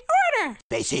the right order.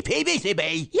 Basic baby,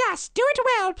 baby. Yes, do it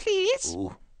well, please.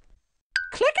 Ooh.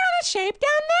 Click on a shape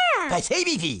down there.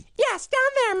 Baby. Yes,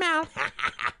 down there, Mel.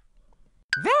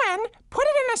 Then, put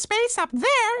it in a space up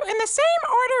there in the same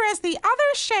order as the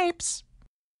other shapes.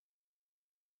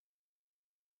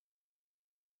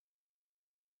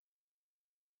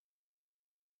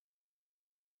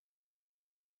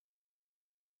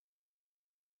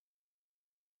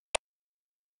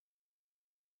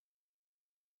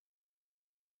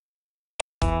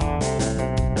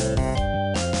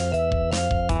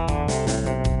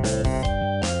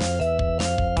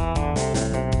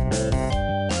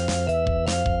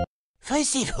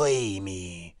 Fuzzy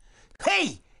me.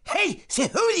 Hey, say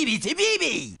who's the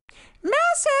baby? Mel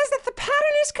says that the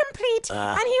pattern is complete,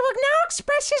 and he will now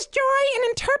express his joy in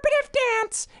interpretive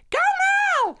dance. Go,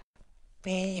 Mel!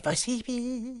 Fuzzy.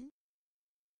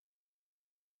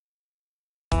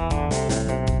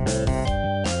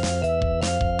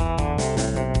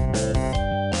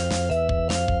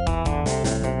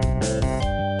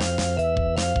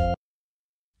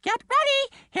 Get ready!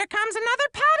 Here comes another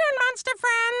pattern, monster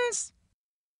friends!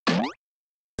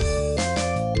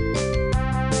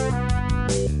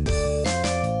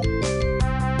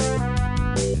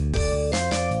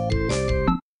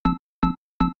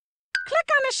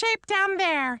 on a shape down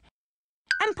there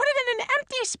and put it in an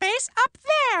empty space up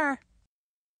there.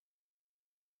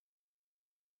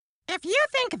 If you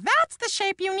think that's the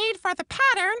shape you need for the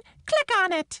pattern, click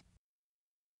on it.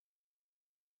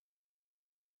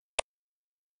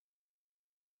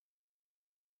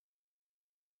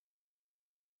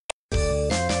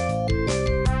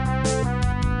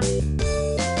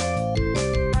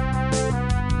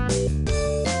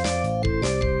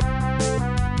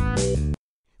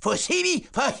 For Sesame,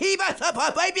 for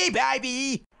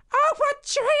baby. Oh, what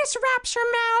joyous rapture,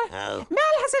 Mel! Oh.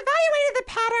 Mel has evaluated the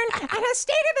pattern and has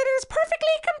stated that it is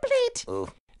perfectly complete. Oh.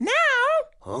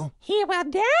 Now, he will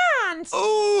dance.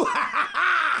 Oh, ha ha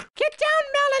ha! Get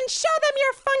down, Mel, and show them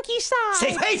your funky side.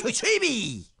 Say hey for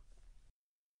Sesame!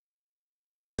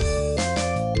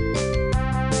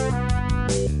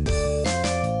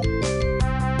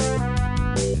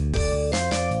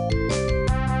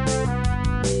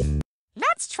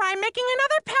 Let's try making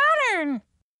another pattern.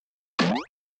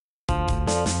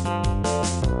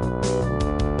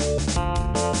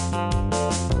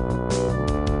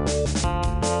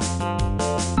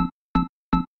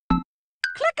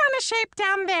 Click on a shape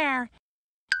down there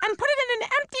and put it in an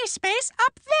empty space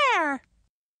up there.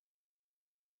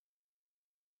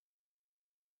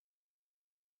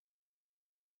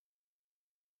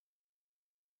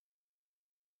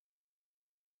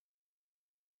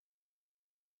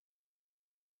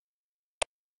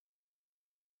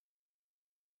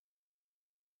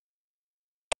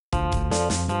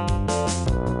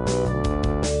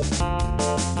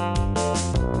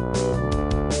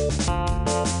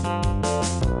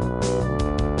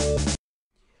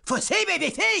 For say baby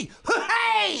say,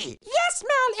 hooray! Yes,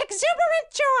 Mel,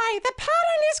 exuberant joy. The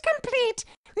pattern is complete.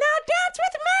 Now dance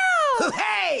with Mel.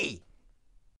 Hooray!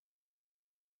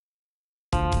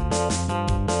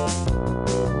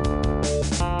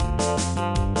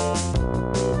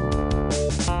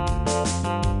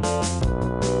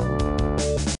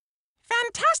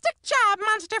 Fantastic job,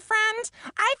 monster friends.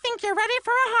 I think you're ready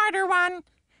for a harder one.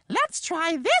 Let's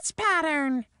try this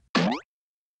pattern.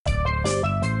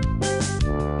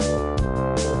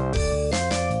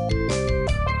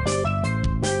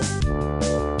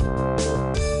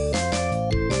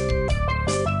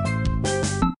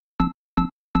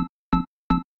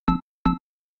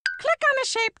 Click on a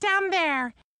shape down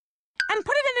there and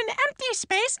put it in an empty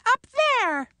space up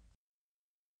there.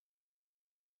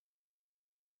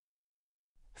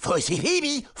 For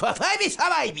Sesame, for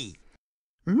baby.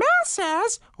 Mel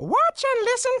says, watch and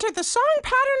listen to the song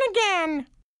pattern again.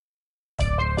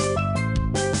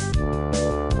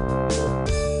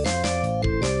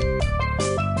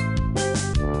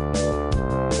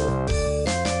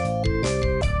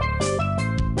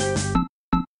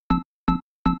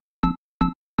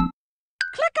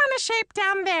 Click on a shape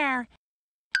down there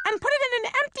and put it in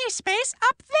an empty space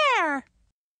up there.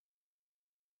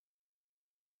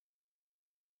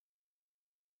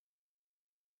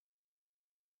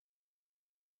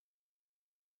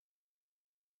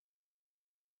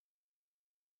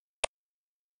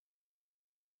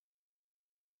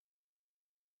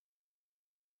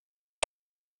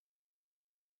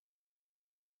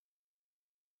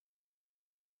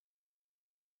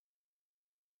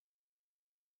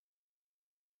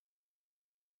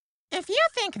 If you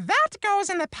think that goes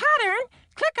in the pattern,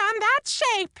 click on that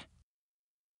shape.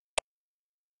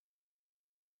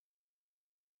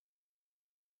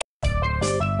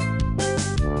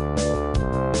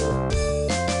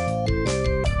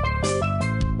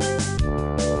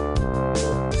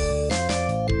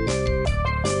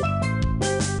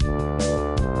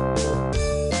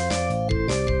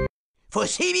 For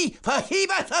Sesame, for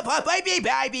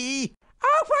baby.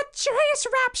 Oh, what joyous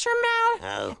rapture, Mel!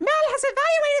 Oh. Mel has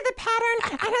evaluated the pattern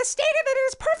and has stated that it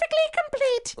is perfectly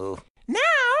complete. Oh.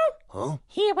 Now,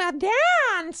 he will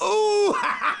dance. Oh,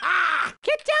 ha ha ha!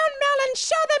 Get down, Mel, and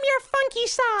show them your funky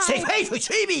side. Say hey for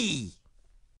Sesame!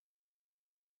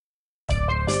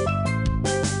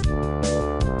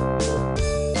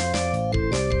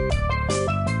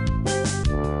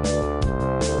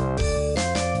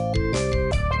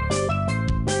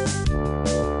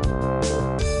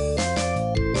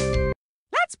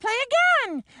 Let's play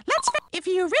again. If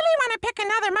you really want to pick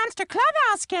another Monster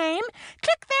Clubhouse game,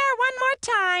 click there one more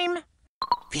time.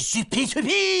 Pee.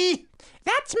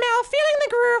 That's Mel feeling the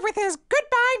groove with his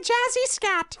goodbye jazzy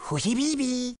scat. Hooty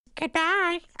baby.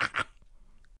 Goodbye.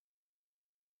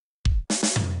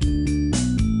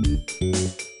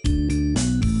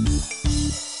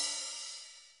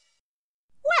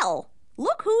 Well,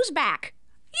 look who's back.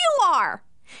 You are.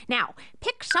 Now,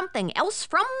 pick something else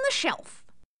from the shelf.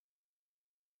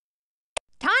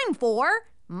 Time for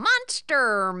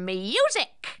monster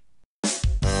music.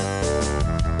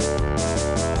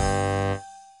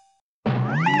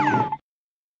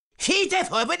 Feed the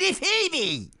Furry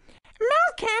Phoebe.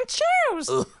 Mel can't choose.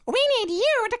 We need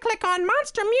you to click on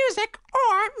monster music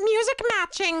or music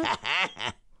matching.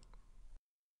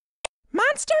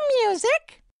 Monster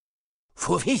music.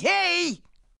 Furry.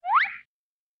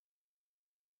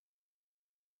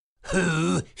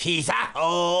 Who he's a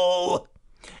ho.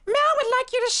 Mel would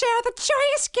like you to share the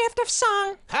joyous gift of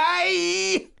song.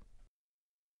 Hi.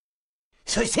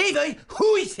 So Steven,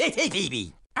 who is Furry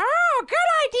Phoebe? Oh, good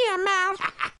idea, Mel.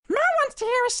 Mel wants to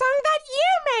hear a song that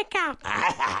you make up.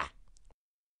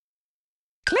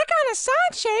 Click on a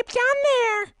song shape down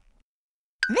there.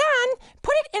 Then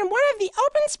put it in one of the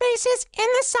open spaces in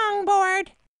the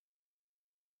songboard.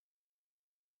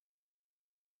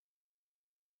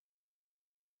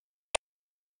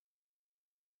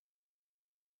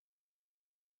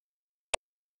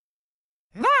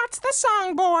 That's the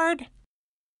songboard.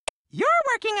 You're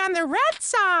working on the red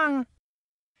song.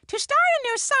 To start a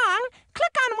new song,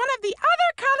 click on one of the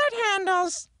other colored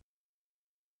handles.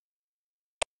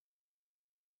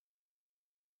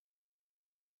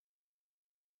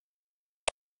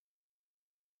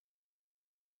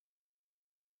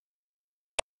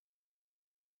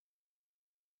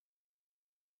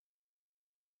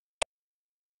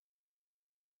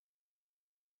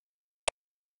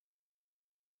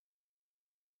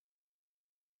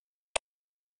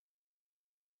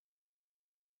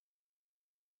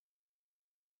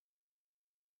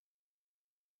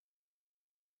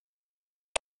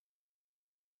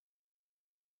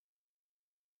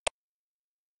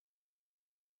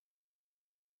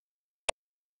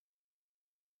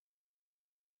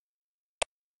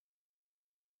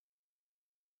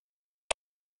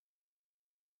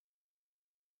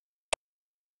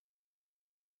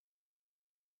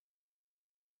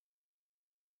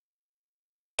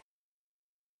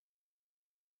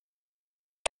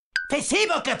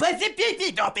 Placebo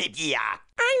capacity no baby.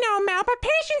 I know, Mel, but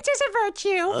patience is a virtue.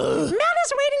 Mel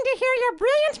is waiting to hear your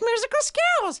brilliant musical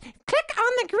skills. Click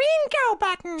on the green go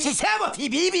button. Sesame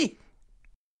baby.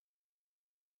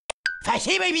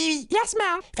 Placebo baby. Yes,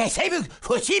 Mel. Placebo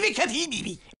Furry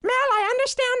baby. Mel, I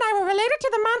understand I will relate it to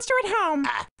the monster at home.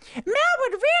 Mel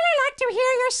would really like to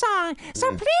hear your song, so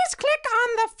please click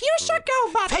on the fuchsia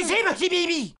go button. Placebo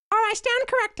baby. Or I stand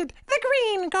corrected, the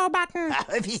green go button.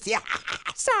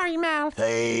 Sorry, Mel.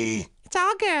 Hey. It's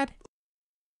all good.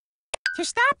 To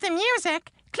stop the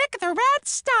music, click the red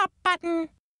stop button.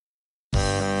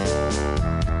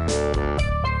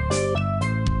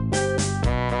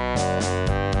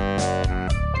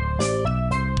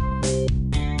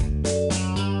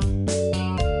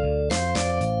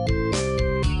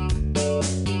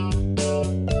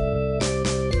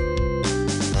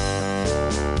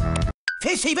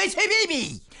 Placebo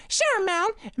baby. Sure, Mel.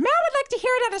 Mel would like to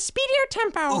hear it at a speedier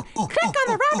tempo. Click on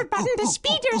the rabbit button to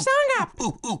speed your song up.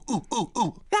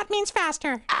 That means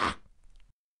faster.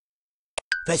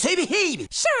 Placebo baby.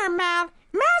 Sure, Mel.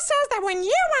 Mel says that when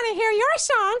you want to hear your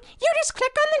song, you just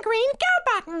click on the green go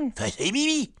button. Placebo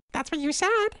baby. That's what you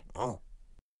said. Oh.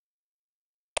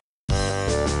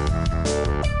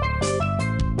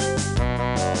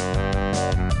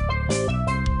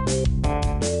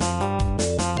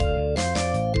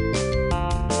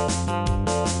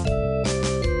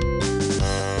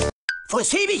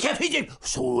 Furry captain.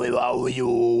 So are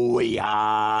you?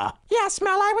 Yeah. Yes,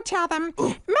 Mel, I would tell them. Mel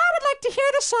would like to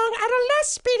hear the song at a less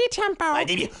speedy tempo.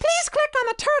 Please click on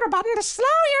the turtle button to slow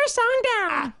your song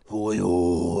down.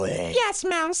 Yes,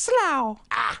 Mel, slow.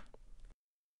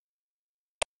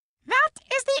 That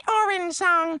is the orange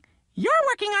song. You're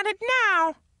working on it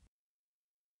now.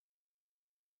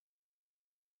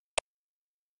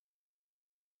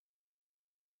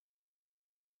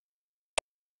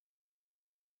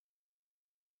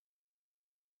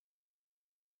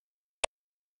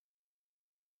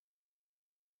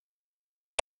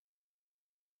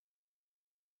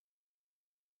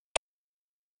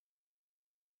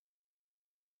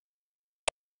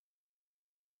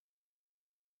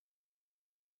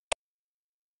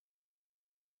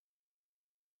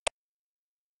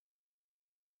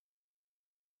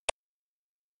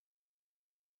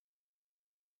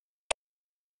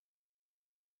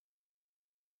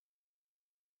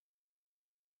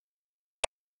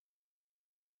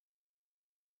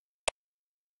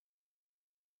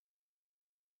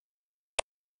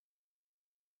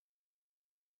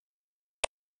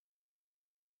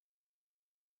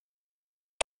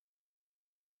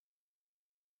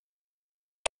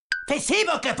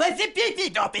 Placebo que possibility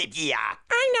dopedia.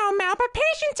 I know, Mel, but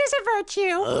patience is a virtue.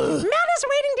 Mel is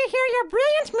waiting to hear your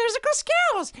brilliant musical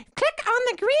skills. Click on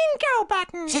the green go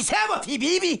button. Sesame,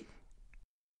 baby.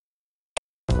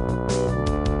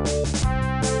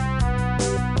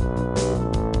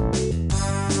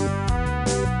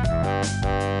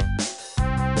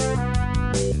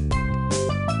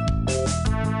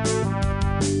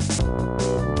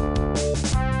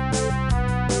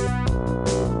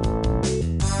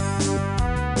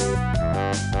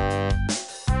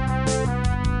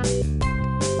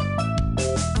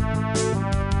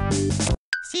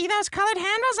 See those colored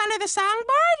handles under the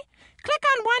songboard? Click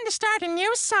on one to start a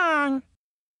new song.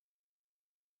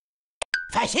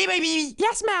 Placebo, baby.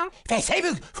 Yes, Mel.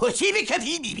 Placebo, possible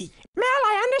baby. Mel,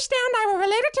 I understand I will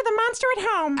relate it to the monster at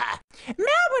home.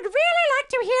 Mel would really like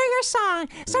to hear your song,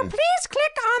 so please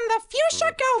click on the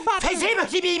fuchsia go button.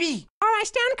 Placebo, baby. Or I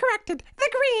stand corrected, the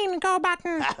green go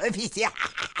button.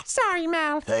 Sorry,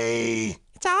 Mel. Hey.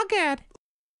 It's all good.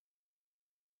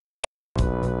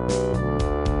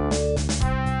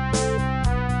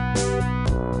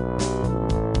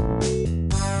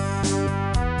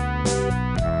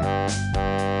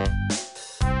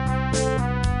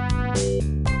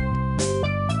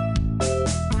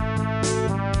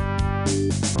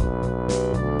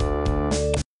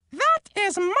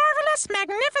 Is marvelous,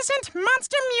 magnificent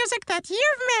monster music that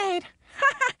you've made.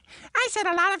 I said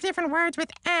a lot of different words with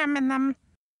M in them.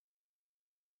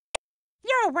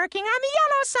 You're working on the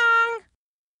yellow song.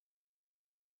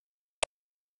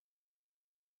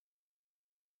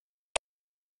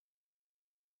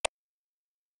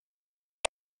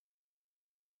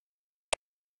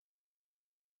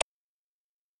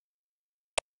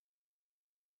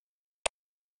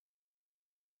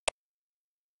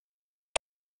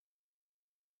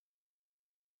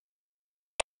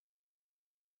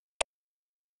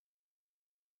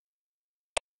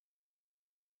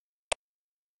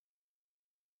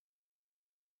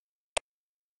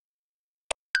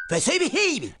 Placebo,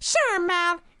 baby. Sure,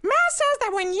 Mel. Mel says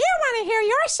that when you want to hear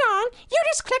your song, you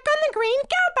just click on the green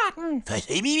go button.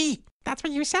 Placebo, baby. That's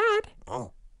what you said.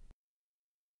 Oh.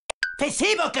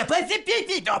 Placebo que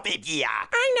possibility dopedia.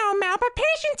 I know, Mel, but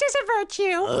patience is a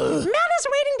virtue. Mel is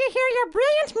waiting to hear your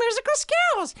brilliant musical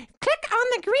skills. Click on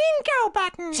the green go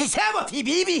button. Sesame,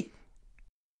 baby.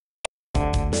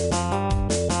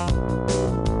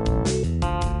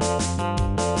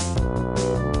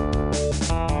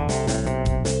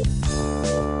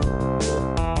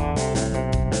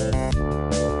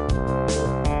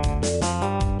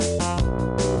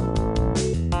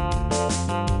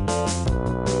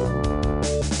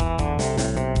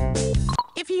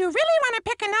 If you really want to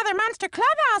pick another Monster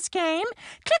Clubhouse game,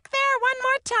 click there one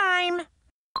more time.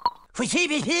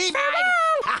 Placebo, baby.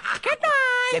 Farewell.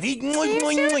 Goodbye. See you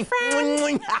soon,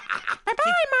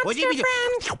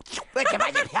 friend.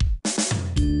 Bye-bye, monster friend.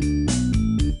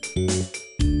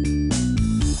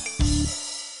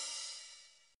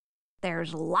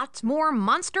 There's lots more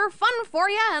monster fun for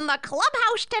you in the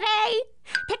clubhouse today.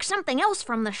 Pick something else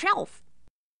from the shelf.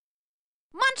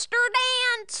 Monster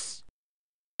Dance!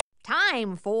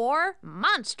 Time for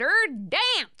Monster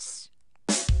Dance!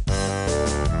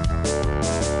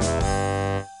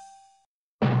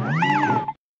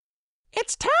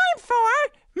 It's time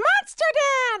for Monster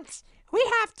Dance! We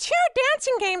have 2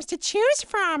 dancing games to choose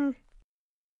from.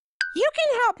 You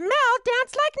can help Mel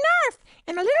dance like Nerf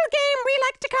in a little game we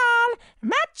like to call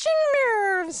Matching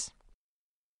Moves.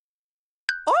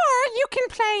 Or you can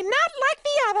play Not Like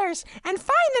the Others and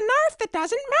find the Nerf that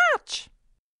doesn't match.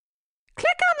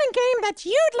 Click on the game that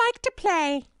you'd like to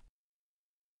play.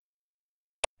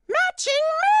 Matching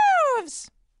Moves!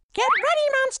 Get ready,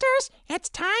 monsters. It's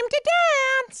time to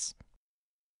dance.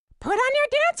 Put on your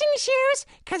dancing shoes,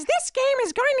 because this game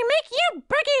is going to make you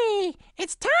boogie.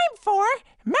 It's time for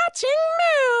Matching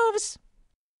Moves.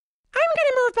 I'm going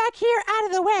to move back here out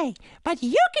of the way, but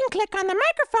you can click on the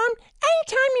microphone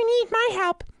anytime you need my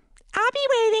help. I'll be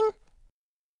waiting.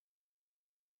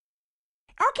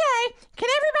 Okay, can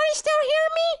everybody still hear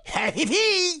me?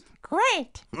 Happy.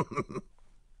 Great.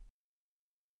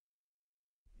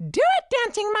 Do it,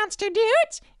 dancing monster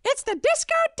dudes. It's the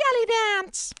Disco Deli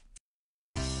Dance.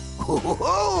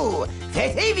 Oh,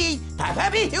 baby, Papa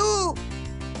too.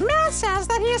 Mel says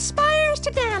that he aspires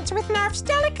to dance with Nerf's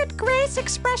delicate grace,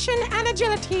 expression, and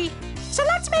agility. So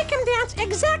let's make him dance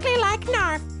exactly like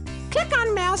Nerf. Click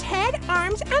on Mel's head,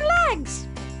 arms, and legs.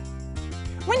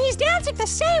 When he's dancing the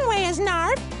same way as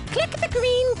Nerf, click the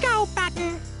green Go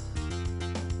button.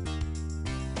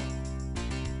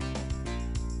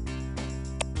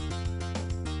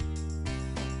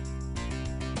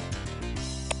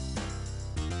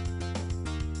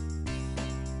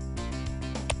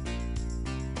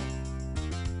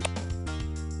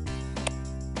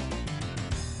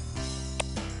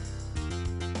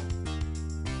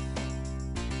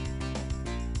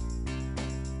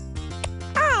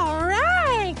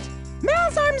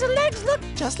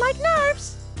 just like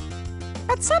Nerf's.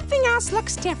 But something else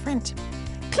looks different.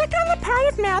 Click on the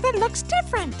part of Mel that looks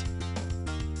different.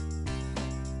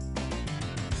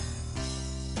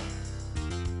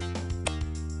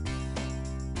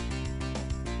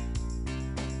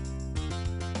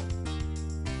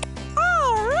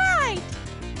 All right!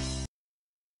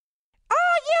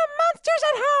 All you monsters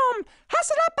at home,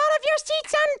 hustle up out of your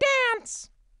seats and dance!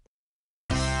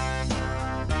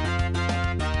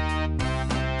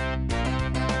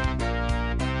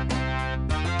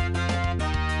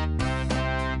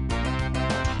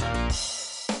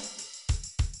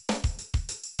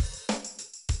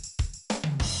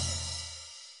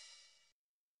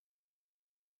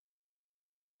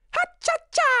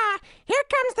 Cha-cha! Here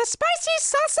comes the spicy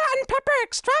salsa and pepper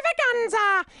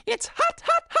extravaganza! It's hot,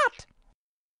 hot, hot!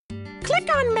 Click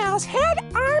on Mel's head,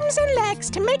 arms, and legs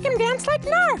to make him dance like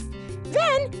Narf.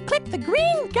 Then click the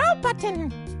green Go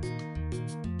button.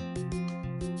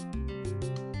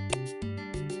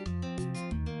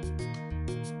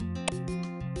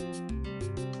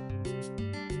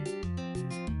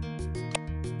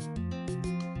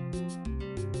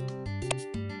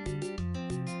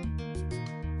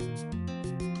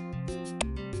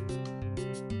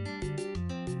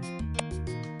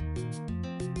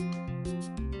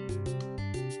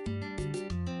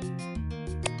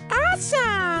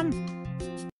 Awesome!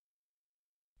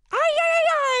 Ay, ay, ay,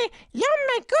 ay! Yo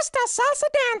me gusta salsa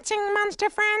dancing, monster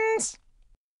friends!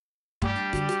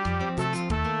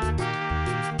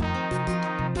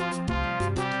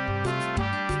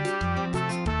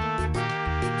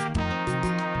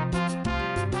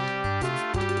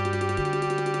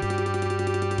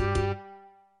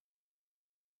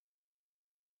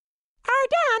 Our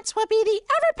dance will be the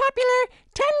ever-popular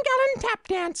 10-gallon tap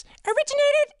dance,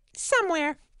 originated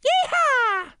somewhere.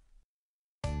 Yeehaw!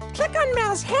 Click on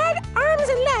Mel's head, arms,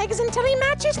 and legs until he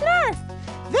matches Nerf.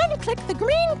 Then click the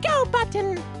green Go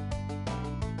button.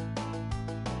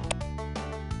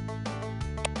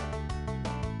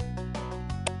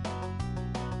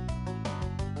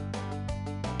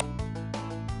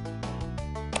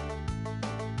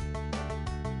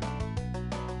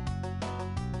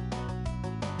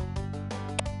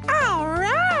 All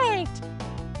right!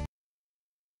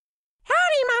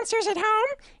 Howdy, monsters at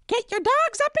home! Get your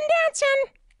dogs up and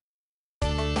dancing!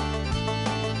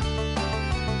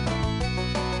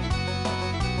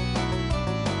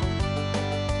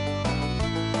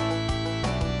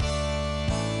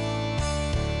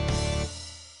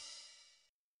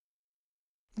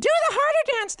 Do the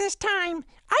harder dance this time.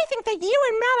 I think that you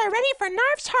and Mel are ready for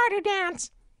Narf's harder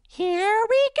dance. Here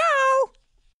we go.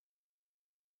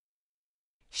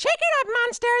 Shake it up,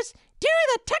 monsters. Do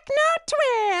the techno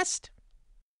twist.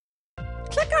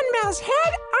 Click on Mel's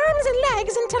head, arms, and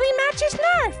legs until he matches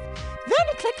Narf.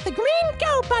 Then click the green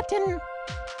Go button.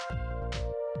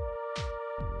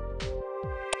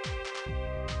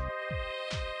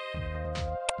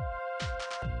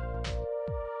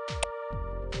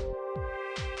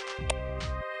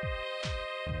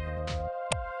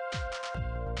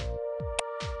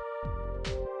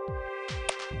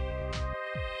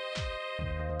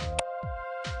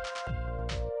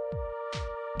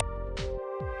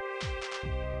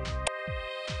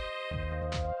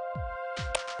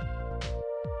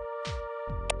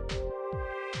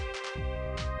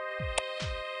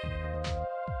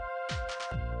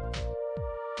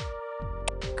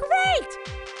 Great!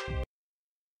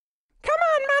 Come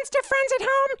on, monster friends at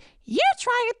home, you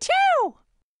try it too!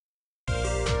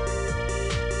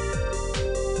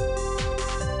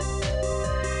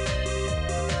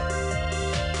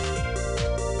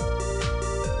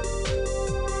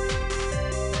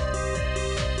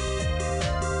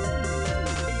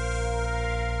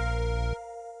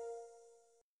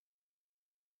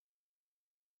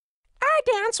 Our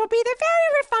dance will be the very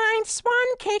refined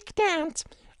swan cake dance.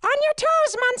 On your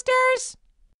toes, monsters!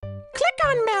 Click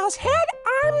on Mel's head,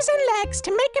 arms, and legs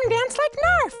to make him dance like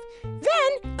Narf.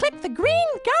 Then click the green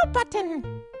Go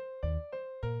button.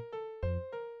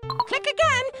 Click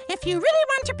again if you really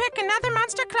want to pick another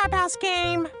Monster Clubhouse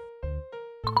game.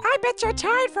 I bet you're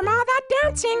tired from all that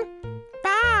dancing.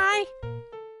 Bye!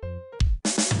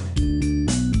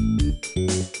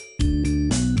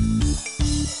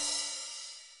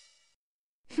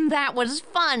 That was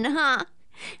fun, huh?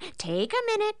 Take a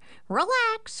minute,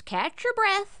 relax, catch your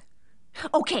breath.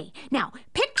 Okay, now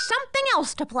pick something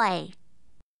else to play.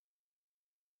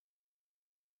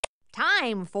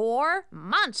 Time for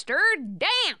Monster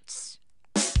Dance!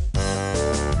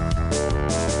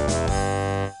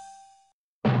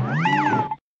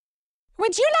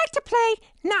 Would you like to play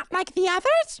Not Like the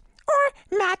Others or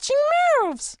Matching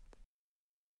Moves?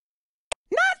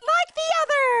 not like the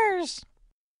others.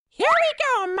 Here we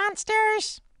go,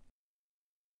 monsters.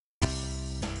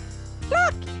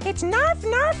 Look, it's Narf,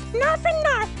 Narf, Narf, and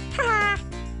Narf. Ha!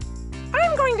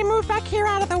 I'm going to move back here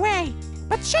out of the way.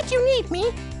 But should you need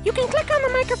me, you can click on the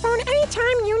microphone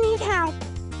anytime you need help.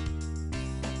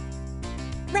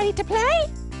 Ready to play?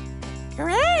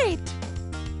 Great!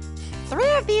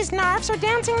 3 of these Narfs are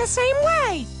dancing the same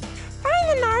way. Find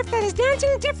the Narf that is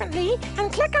dancing differently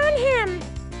and click on him.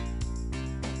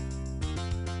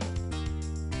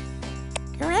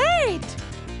 Great!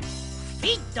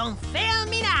 Feet don't fail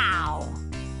me now.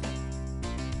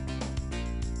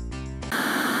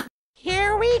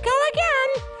 Here we go again.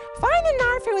 Find the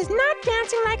Narf who is not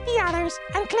dancing like the others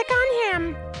and click on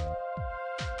him.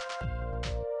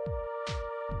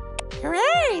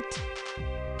 Great!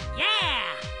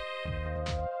 Yeah!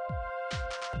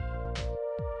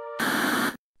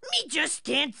 Me just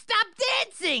can't stop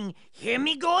dancing. Hear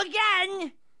me go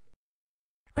again.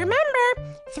 Remember,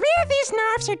 3 of these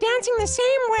Narfs are dancing the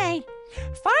same way.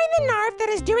 Find the Narf that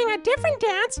is doing a different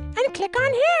dance and click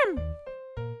on him.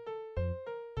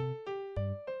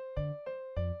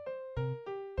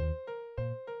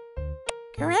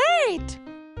 Great!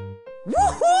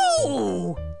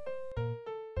 Woohoo!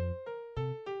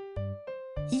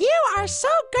 You are so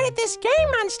good at this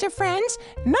game, monster friends.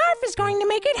 Narf is going to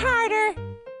make it harder.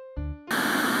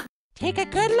 Take a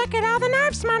good look at all the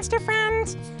Narfs, monster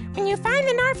friends. When you find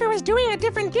the Narf who is doing a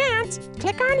different dance,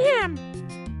 click on him.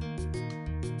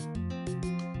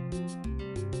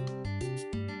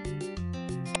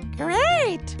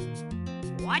 Great!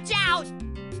 Watch out!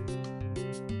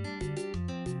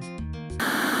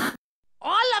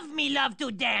 All of me love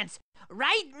to dance,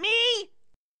 right me?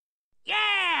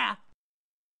 Yeah!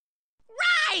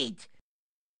 Right!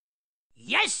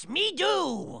 Yes, me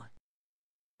do!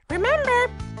 Remember,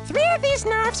 3 of these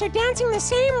Narfs are dancing the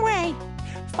same way.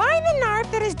 Find the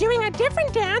Narf that is doing a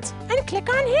different dance and click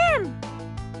on him.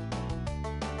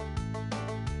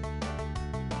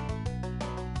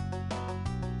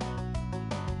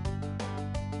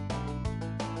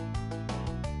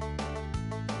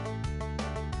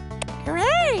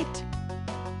 Great!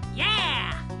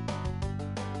 Yeah!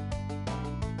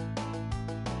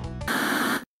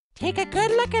 Take a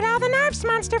good look at all the Narfs,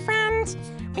 monster friends.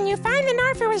 When you find the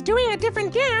Narf who is doing a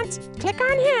different dance, click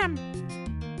on him.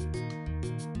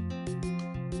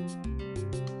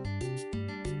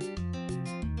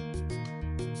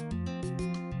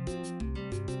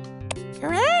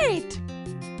 Great!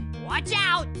 Watch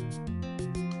out!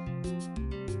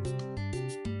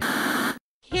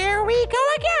 Here we go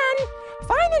again.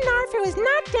 Find the Narf who is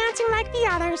not dancing like the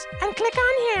others and click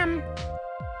on him.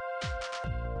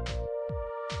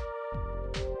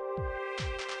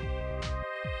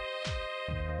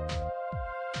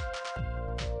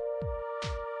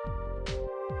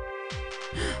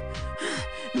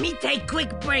 Me take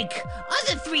quick break.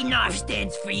 Other 3 Narfs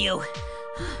dance for you.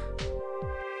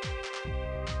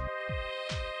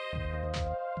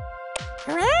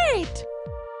 Great!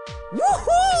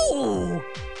 Woohoo!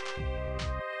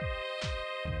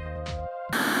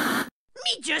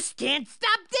 Me just can't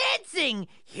stop dancing.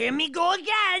 Hear me go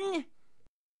again.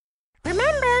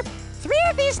 Remember, 3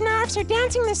 of these Narfs are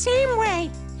dancing the same way.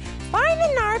 Find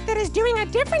the Narf that is doing a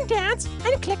different dance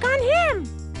and click on him.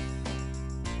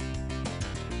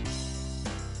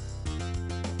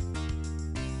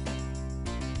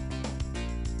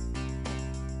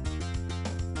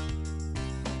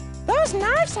 Those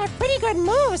Narfs have pretty good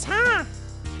moves, huh?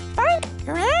 Find...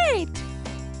 Great!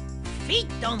 Feet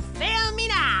don't fail me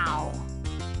now.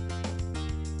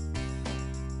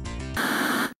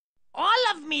 All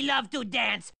of me love to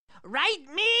dance, right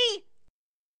me?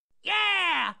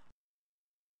 Yeah!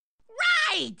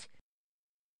 Right!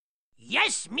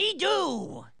 Yes, me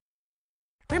do!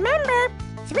 Remember,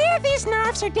 3 of these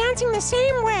Narfs are dancing the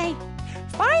same way.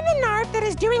 Find the Narf that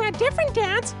is doing a different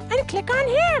dance and click on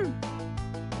him.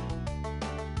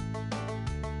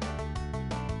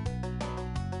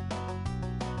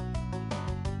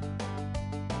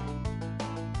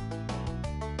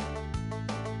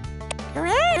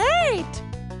 Great!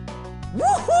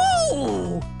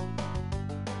 Woohoo!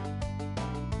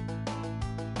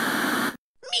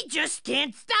 Me just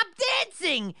can't stop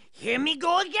dancing. Hear me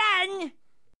go again.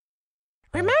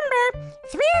 Remember,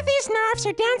 3 of these Narfs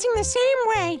are dancing the same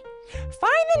way.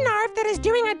 Find the Narf that is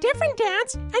doing a different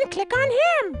dance and click on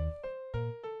him.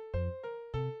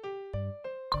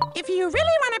 If you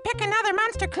really want to pick another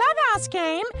Monster Clubhouse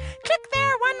game, click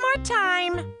there one more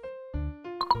time.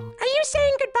 Are you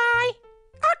saying goodbye?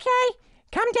 Okay,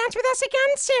 come dance with us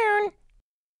again soon.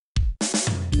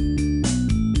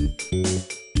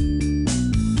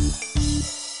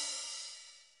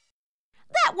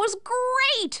 was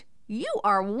great! You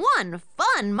are one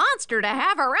fun monster to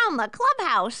have around the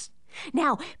clubhouse.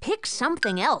 Now, pick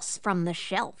something else from the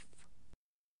shelf.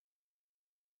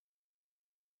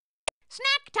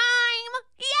 Snack time!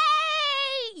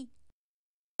 Yay!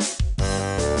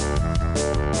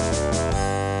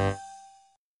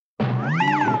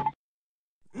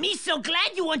 Me so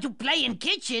glad you want to play in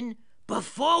kitchen.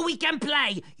 Before we can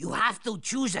play, you have to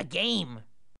choose a game.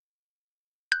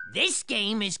 This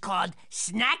game is called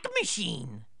Snack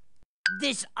Machine.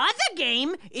 This other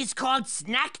game is called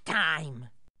Snack Time.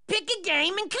 Pick a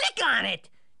game and click on it.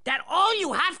 That's all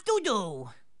you have to do.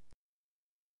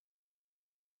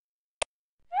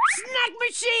 Snack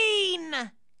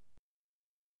Machine!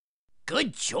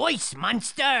 Good choice,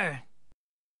 Monster.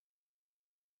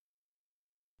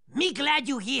 Me glad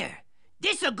you here.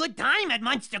 This a good time at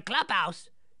Monster Clubhouse.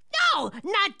 No,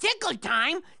 not tickle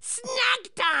time,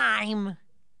 snack time.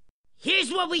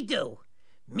 Here's what we do.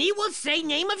 Me will say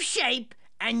name of shape,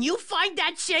 and you find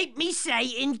that shape me say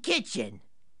in kitchen.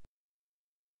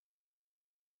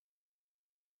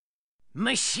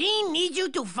 Machine needs you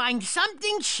to find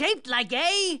something shaped like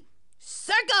a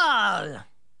circle.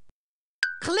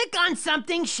 Click on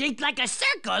something shaped like a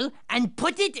circle and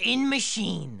put it in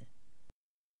machine.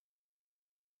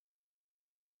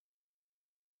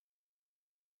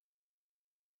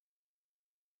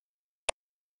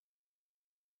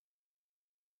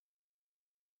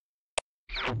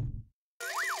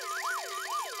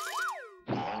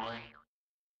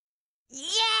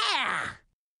 Yeah!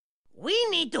 We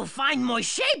need to find more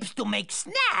shapes to make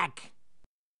snack.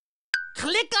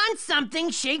 Click on something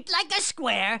shaped like a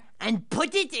square and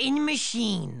put it in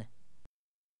machine.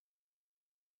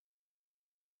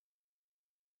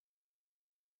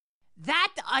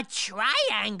 That a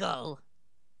triangle.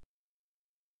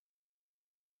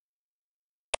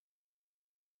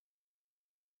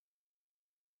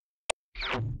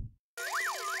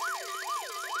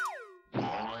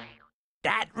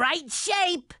 That right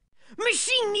shape.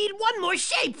 Machine need one more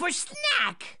shape for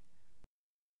snack.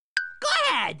 Go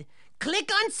ahead.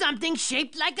 Click on something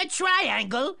shaped like a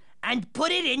triangle and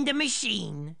put it in the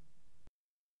machine.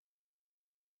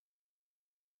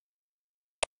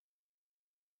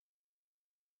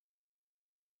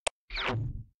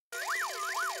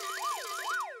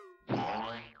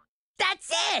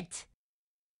 That's it.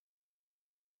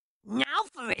 Now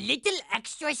for a little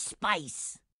extra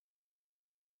spice.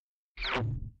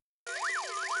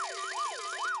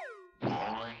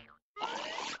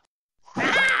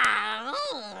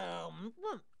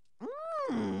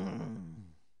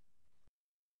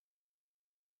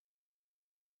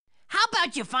 How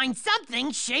about you find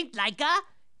something shaped like a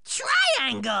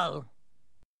triangle?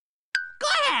 Go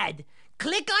ahead.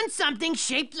 Click on something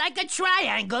shaped like a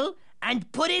triangle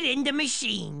and put it in the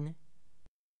machine.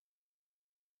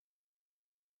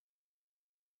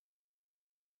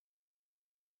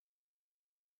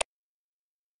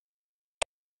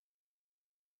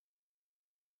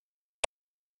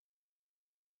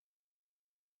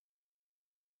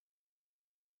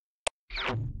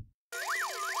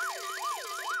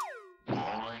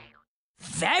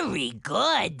 Very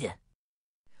good.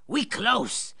 We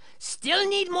close. Still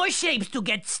need more shapes to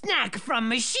get snack from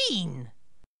machine.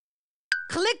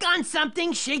 Click on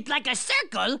something shaped like a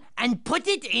circle and put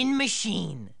it in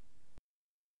machine.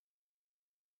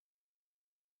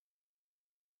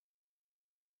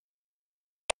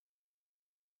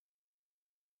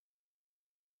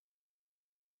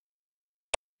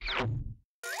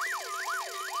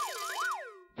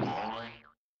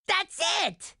 That's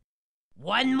it.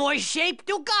 One more shape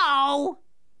to go.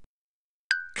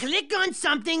 Click on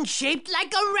something shaped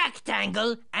like a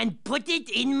rectangle and put it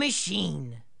in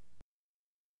machine.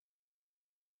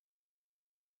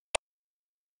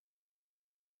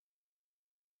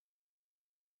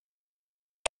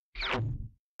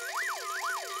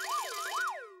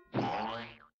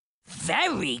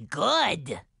 Very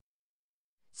good.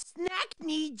 Snack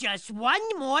need just one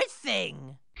more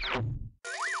thing.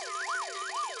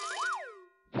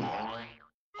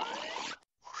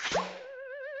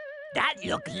 That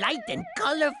look light and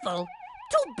colorful.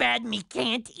 Too bad me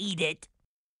can't eat it.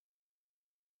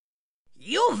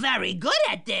 You very good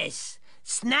at this.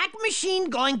 Snack machine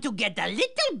going to get a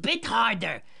little bit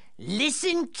harder.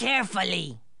 Listen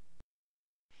carefully.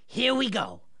 Here we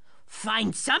go.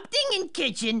 Find something in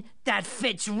kitchen that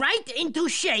fits right into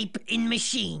shape in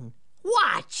machine.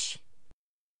 Watch.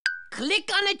 Click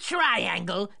on a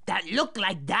triangle that look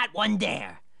like that one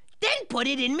there. Then put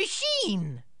it in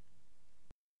machine.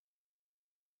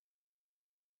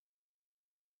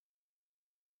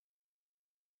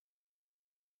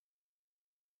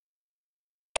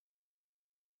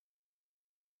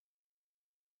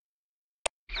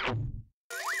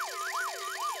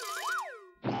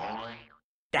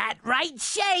 That right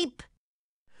shape.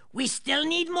 We still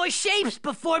need more shapes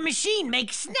before machine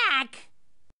makes snack.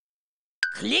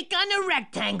 Click on a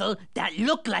rectangle that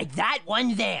look like that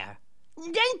one there.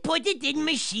 Then put it in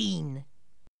machine.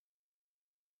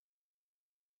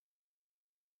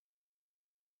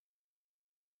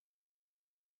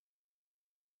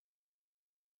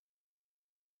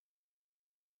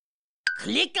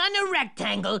 Click on a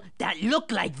rectangle that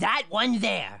look like that one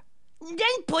there.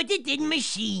 Then put it in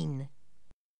machine.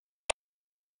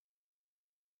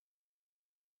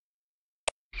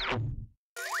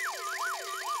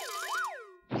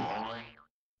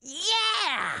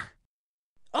 Yeah!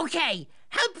 Okay,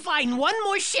 help find one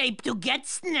more shape to get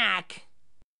snack.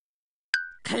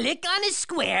 Click on a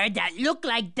square that look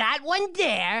like that one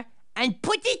there and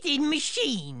put it in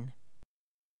machine.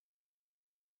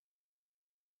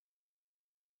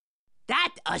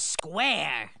 That a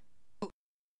square.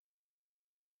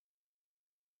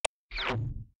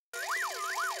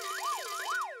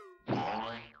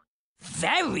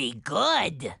 Very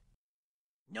good.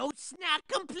 No snack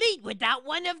complete without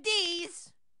one of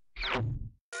these.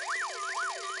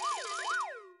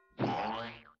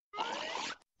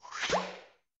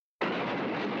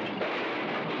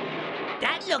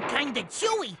 That look kinda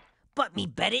chewy, but me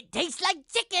bet it tastes like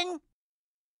chicken.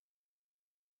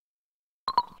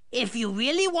 If you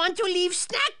really want to leave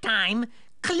snack time,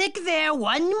 click there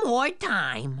one more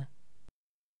time.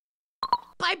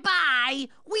 Bye-bye.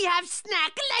 We have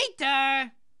snack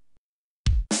later.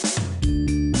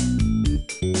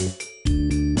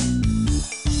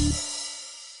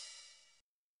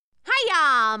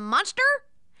 Hiya, monster!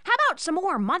 How about some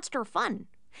more monster fun?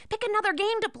 Pick another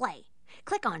game to play.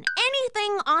 Click on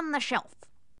anything on the shelf.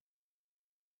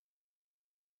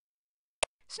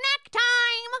 Snack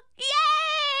time!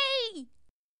 Yay!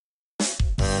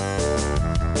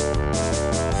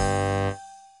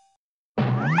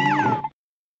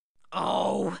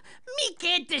 Oh, me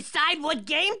can't decide what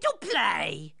game to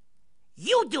play.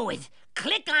 You do it.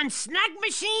 Click on snack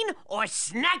machine or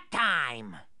snack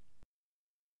time.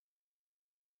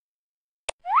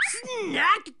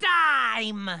 Snack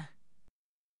time!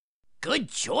 Good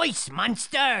choice,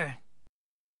 monster.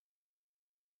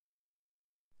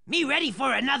 Me ready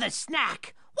for another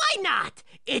snack. Why not?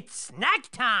 It's snack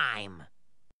time.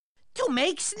 To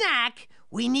make snack,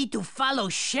 we need to follow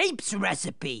Shape's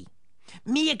recipe.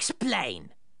 Me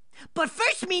explain. But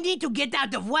first me need to get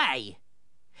out of way.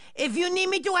 If you need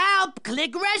me to help,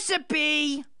 click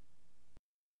recipe.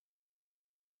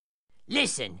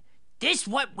 Listen, this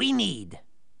what we need.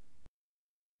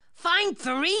 Find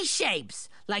 3 shapes,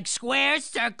 like squares,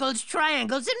 circles,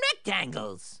 triangles, and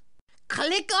rectangles.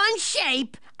 Click on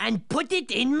shape and put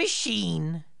it in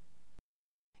machine.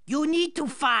 You need to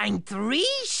find 3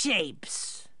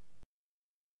 shapes.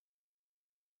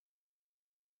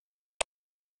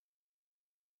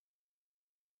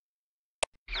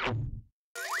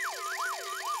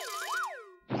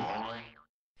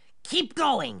 Keep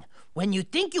going. When you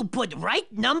think you put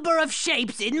right number of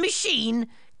shapes in machine,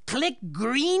 click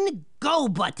green Go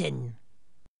button.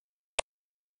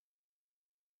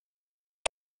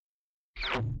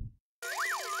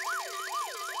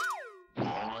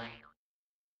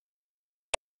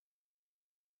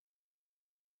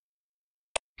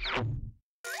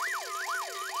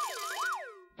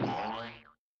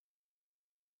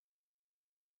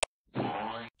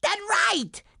 That's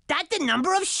right! That's the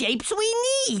number of shapes we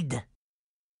need!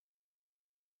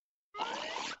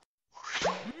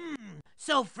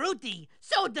 So fruity,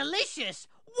 so delicious!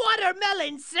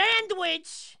 Watermelon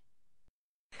sandwich!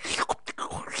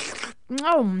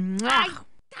 Oh,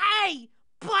 Hey,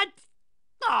 but...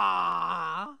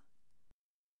 Aww!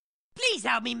 Please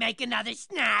help me make another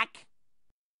snack.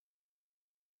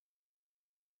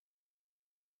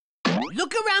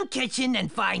 Look around kitchen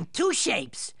and find 2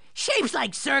 shapes. Shapes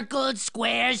like circles,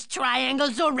 squares,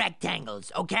 triangles, or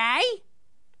rectangles, okay?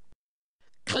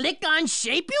 Click on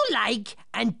shape you like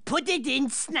and put it in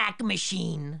snack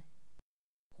machine.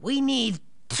 We need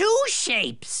 2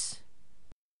 shapes.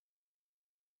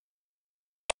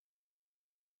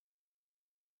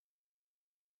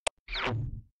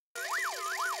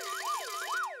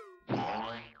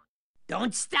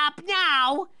 Don't stop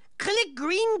now. Click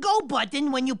green Go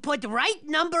button when you put right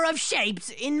number of shapes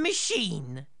in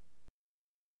machine.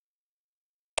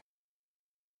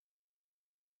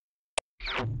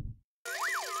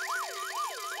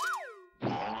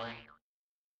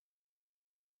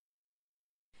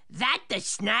 That's the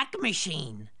snack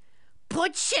machine.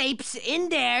 Put shapes in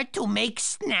there to make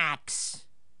snacks.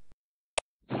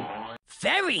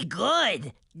 Very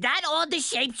good. That's all the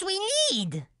shapes we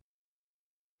need.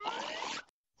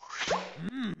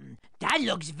 That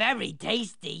looks very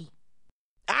tasty.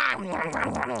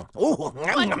 Oh,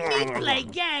 But me play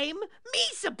game, me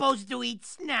supposed to eat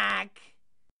snack.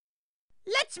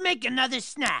 Let's make another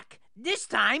snack. This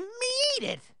time, me eat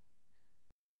it.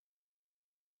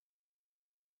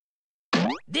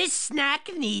 This snack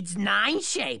needs 9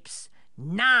 shapes.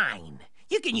 9.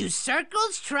 You can use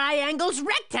circles, triangles,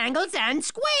 rectangles, and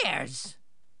squares.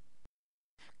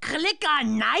 Click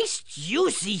on nice,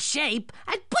 juicy shape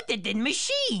and put it in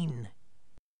machine.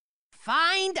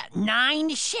 Find 9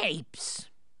 shapes.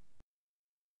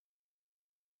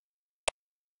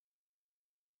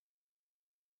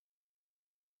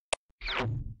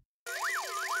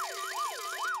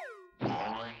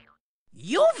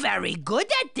 You're very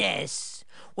good at this.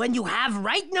 When you have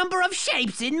right number of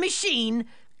shapes in machine,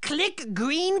 click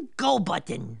green Go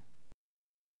button.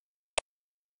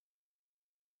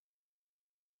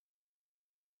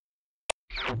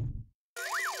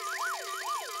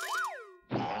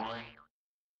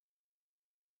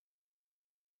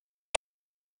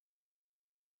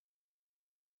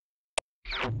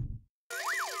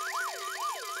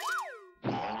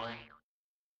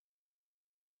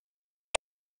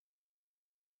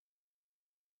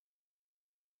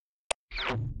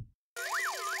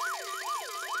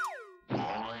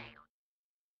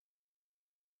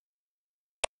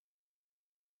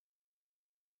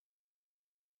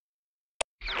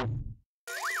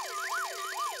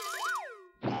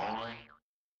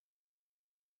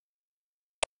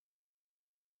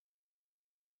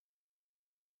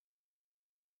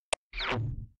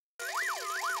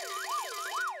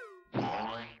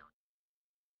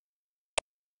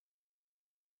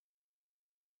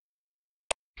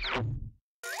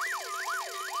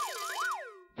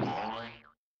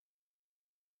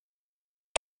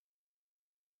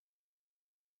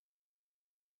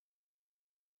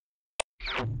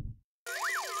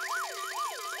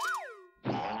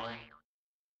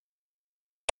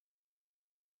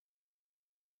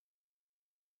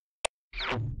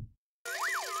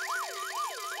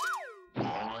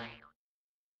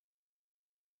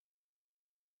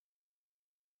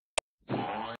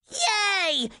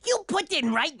 Yay! You put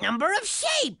in right number of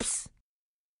shapes.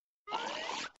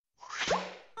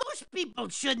 Most people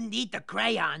shouldn't eat the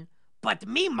crayon, but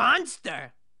me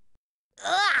monster.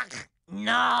 Ugh!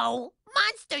 No,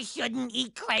 monster shouldn't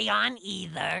eat crayon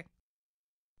either.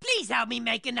 Please help me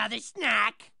make another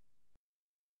snack.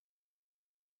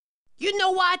 You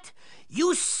know what?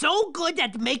 You're so good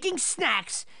at making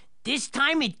snacks, this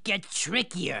time it gets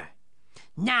trickier.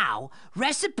 Now,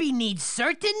 recipe needs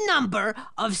certain number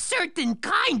of certain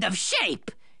kind of shape.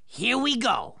 Here we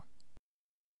go.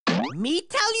 Me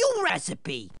tell you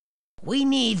recipe. We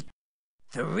need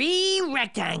 3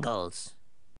 rectangles.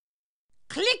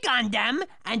 Click on them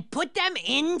and put them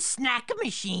in snack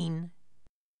machine.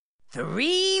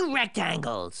 3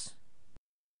 rectangles.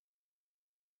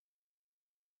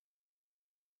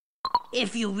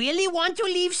 If you really want to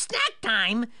leave snack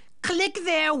time, click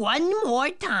there one more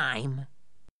time.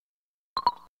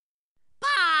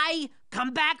 Bye!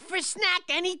 Come back for snack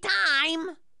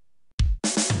anytime.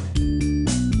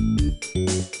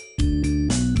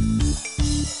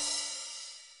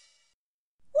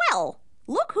 Well,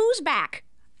 look who's back.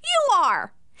 You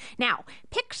are. Now,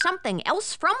 pick something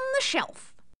else from the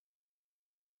shelf.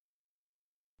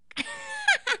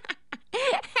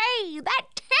 Hey, that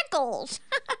tickles.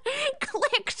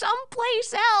 Click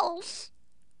someplace else.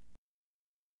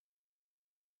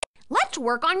 Let's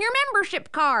work on your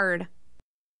membership card.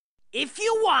 If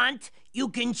you want, you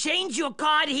can change your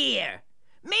card here.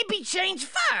 Maybe change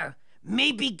fur.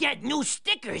 Maybe get new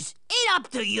stickers. It's up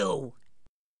to you.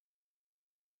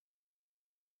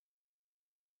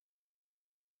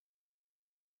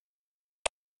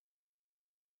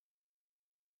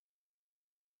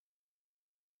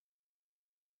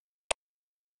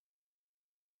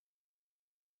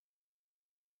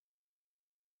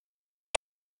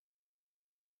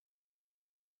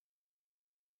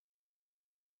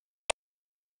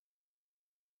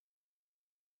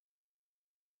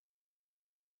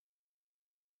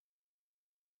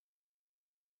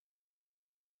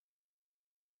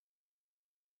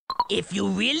 If you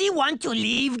really want to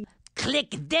leave,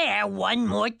 click there one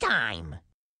more time.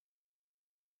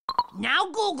 Now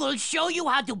Google show you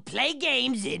how to play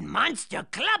games in Monster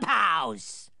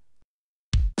Clubhouse.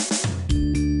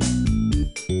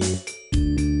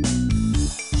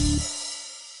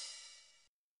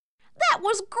 That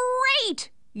was great!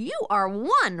 You are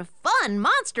one fun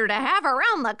monster to have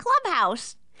around the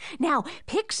clubhouse. Now,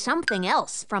 pick something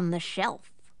else from the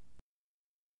shelf.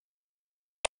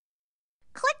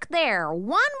 Click there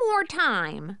one more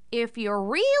time if you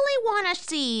really want to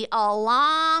see a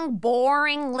long,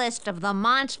 boring list of the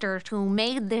monsters who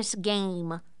made this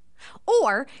game.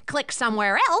 Or click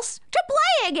somewhere else to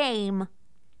play a game.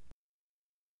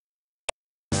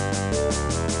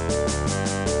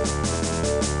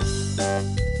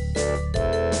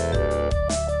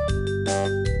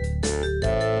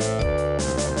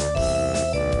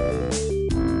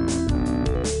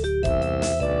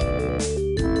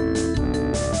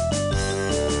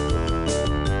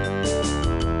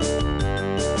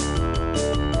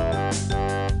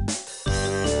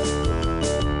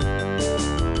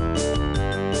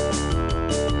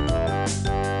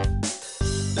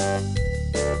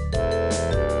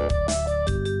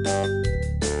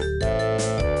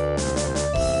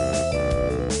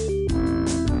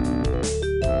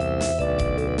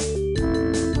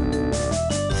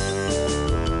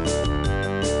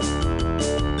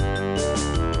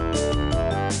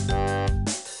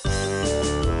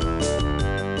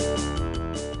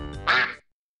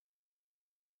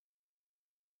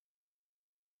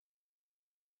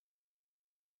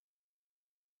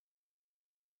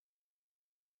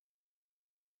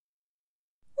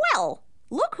 Well,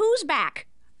 look who's back.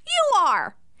 You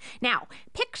are. Now,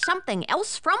 pick something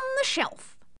else from the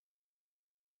shelf.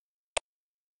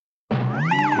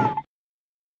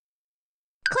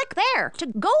 Click there to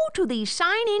go to the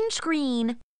sign-in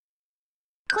screen.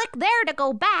 Click there to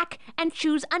go back and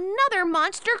choose another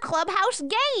Monster Clubhouse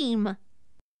game.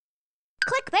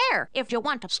 Click there if you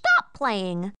want to stop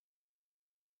playing.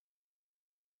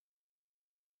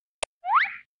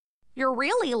 You're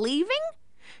really leaving?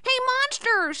 Hey,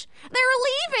 monsters! They're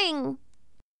leaving!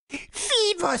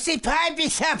 Você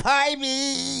pode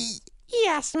me.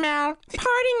 Yes, Mel.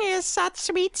 Parting is such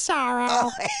sweet sorrow.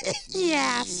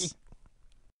 Yes.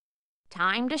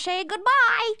 Time to say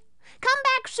goodbye. Come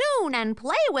back soon and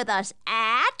play with us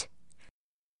at...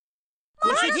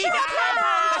 Monster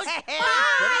Clubhouse!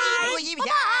 Bye! See you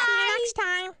Bye-bye! next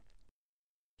time.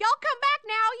 Y'all come back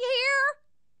now, you hear?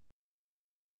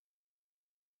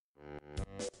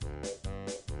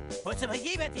 What's up, Goodbye,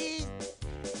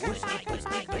 Goodbye,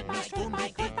 goodbye, goodbye,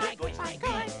 goodbye, goodbye,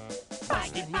 goodbye,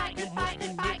 goodbye. goodbye.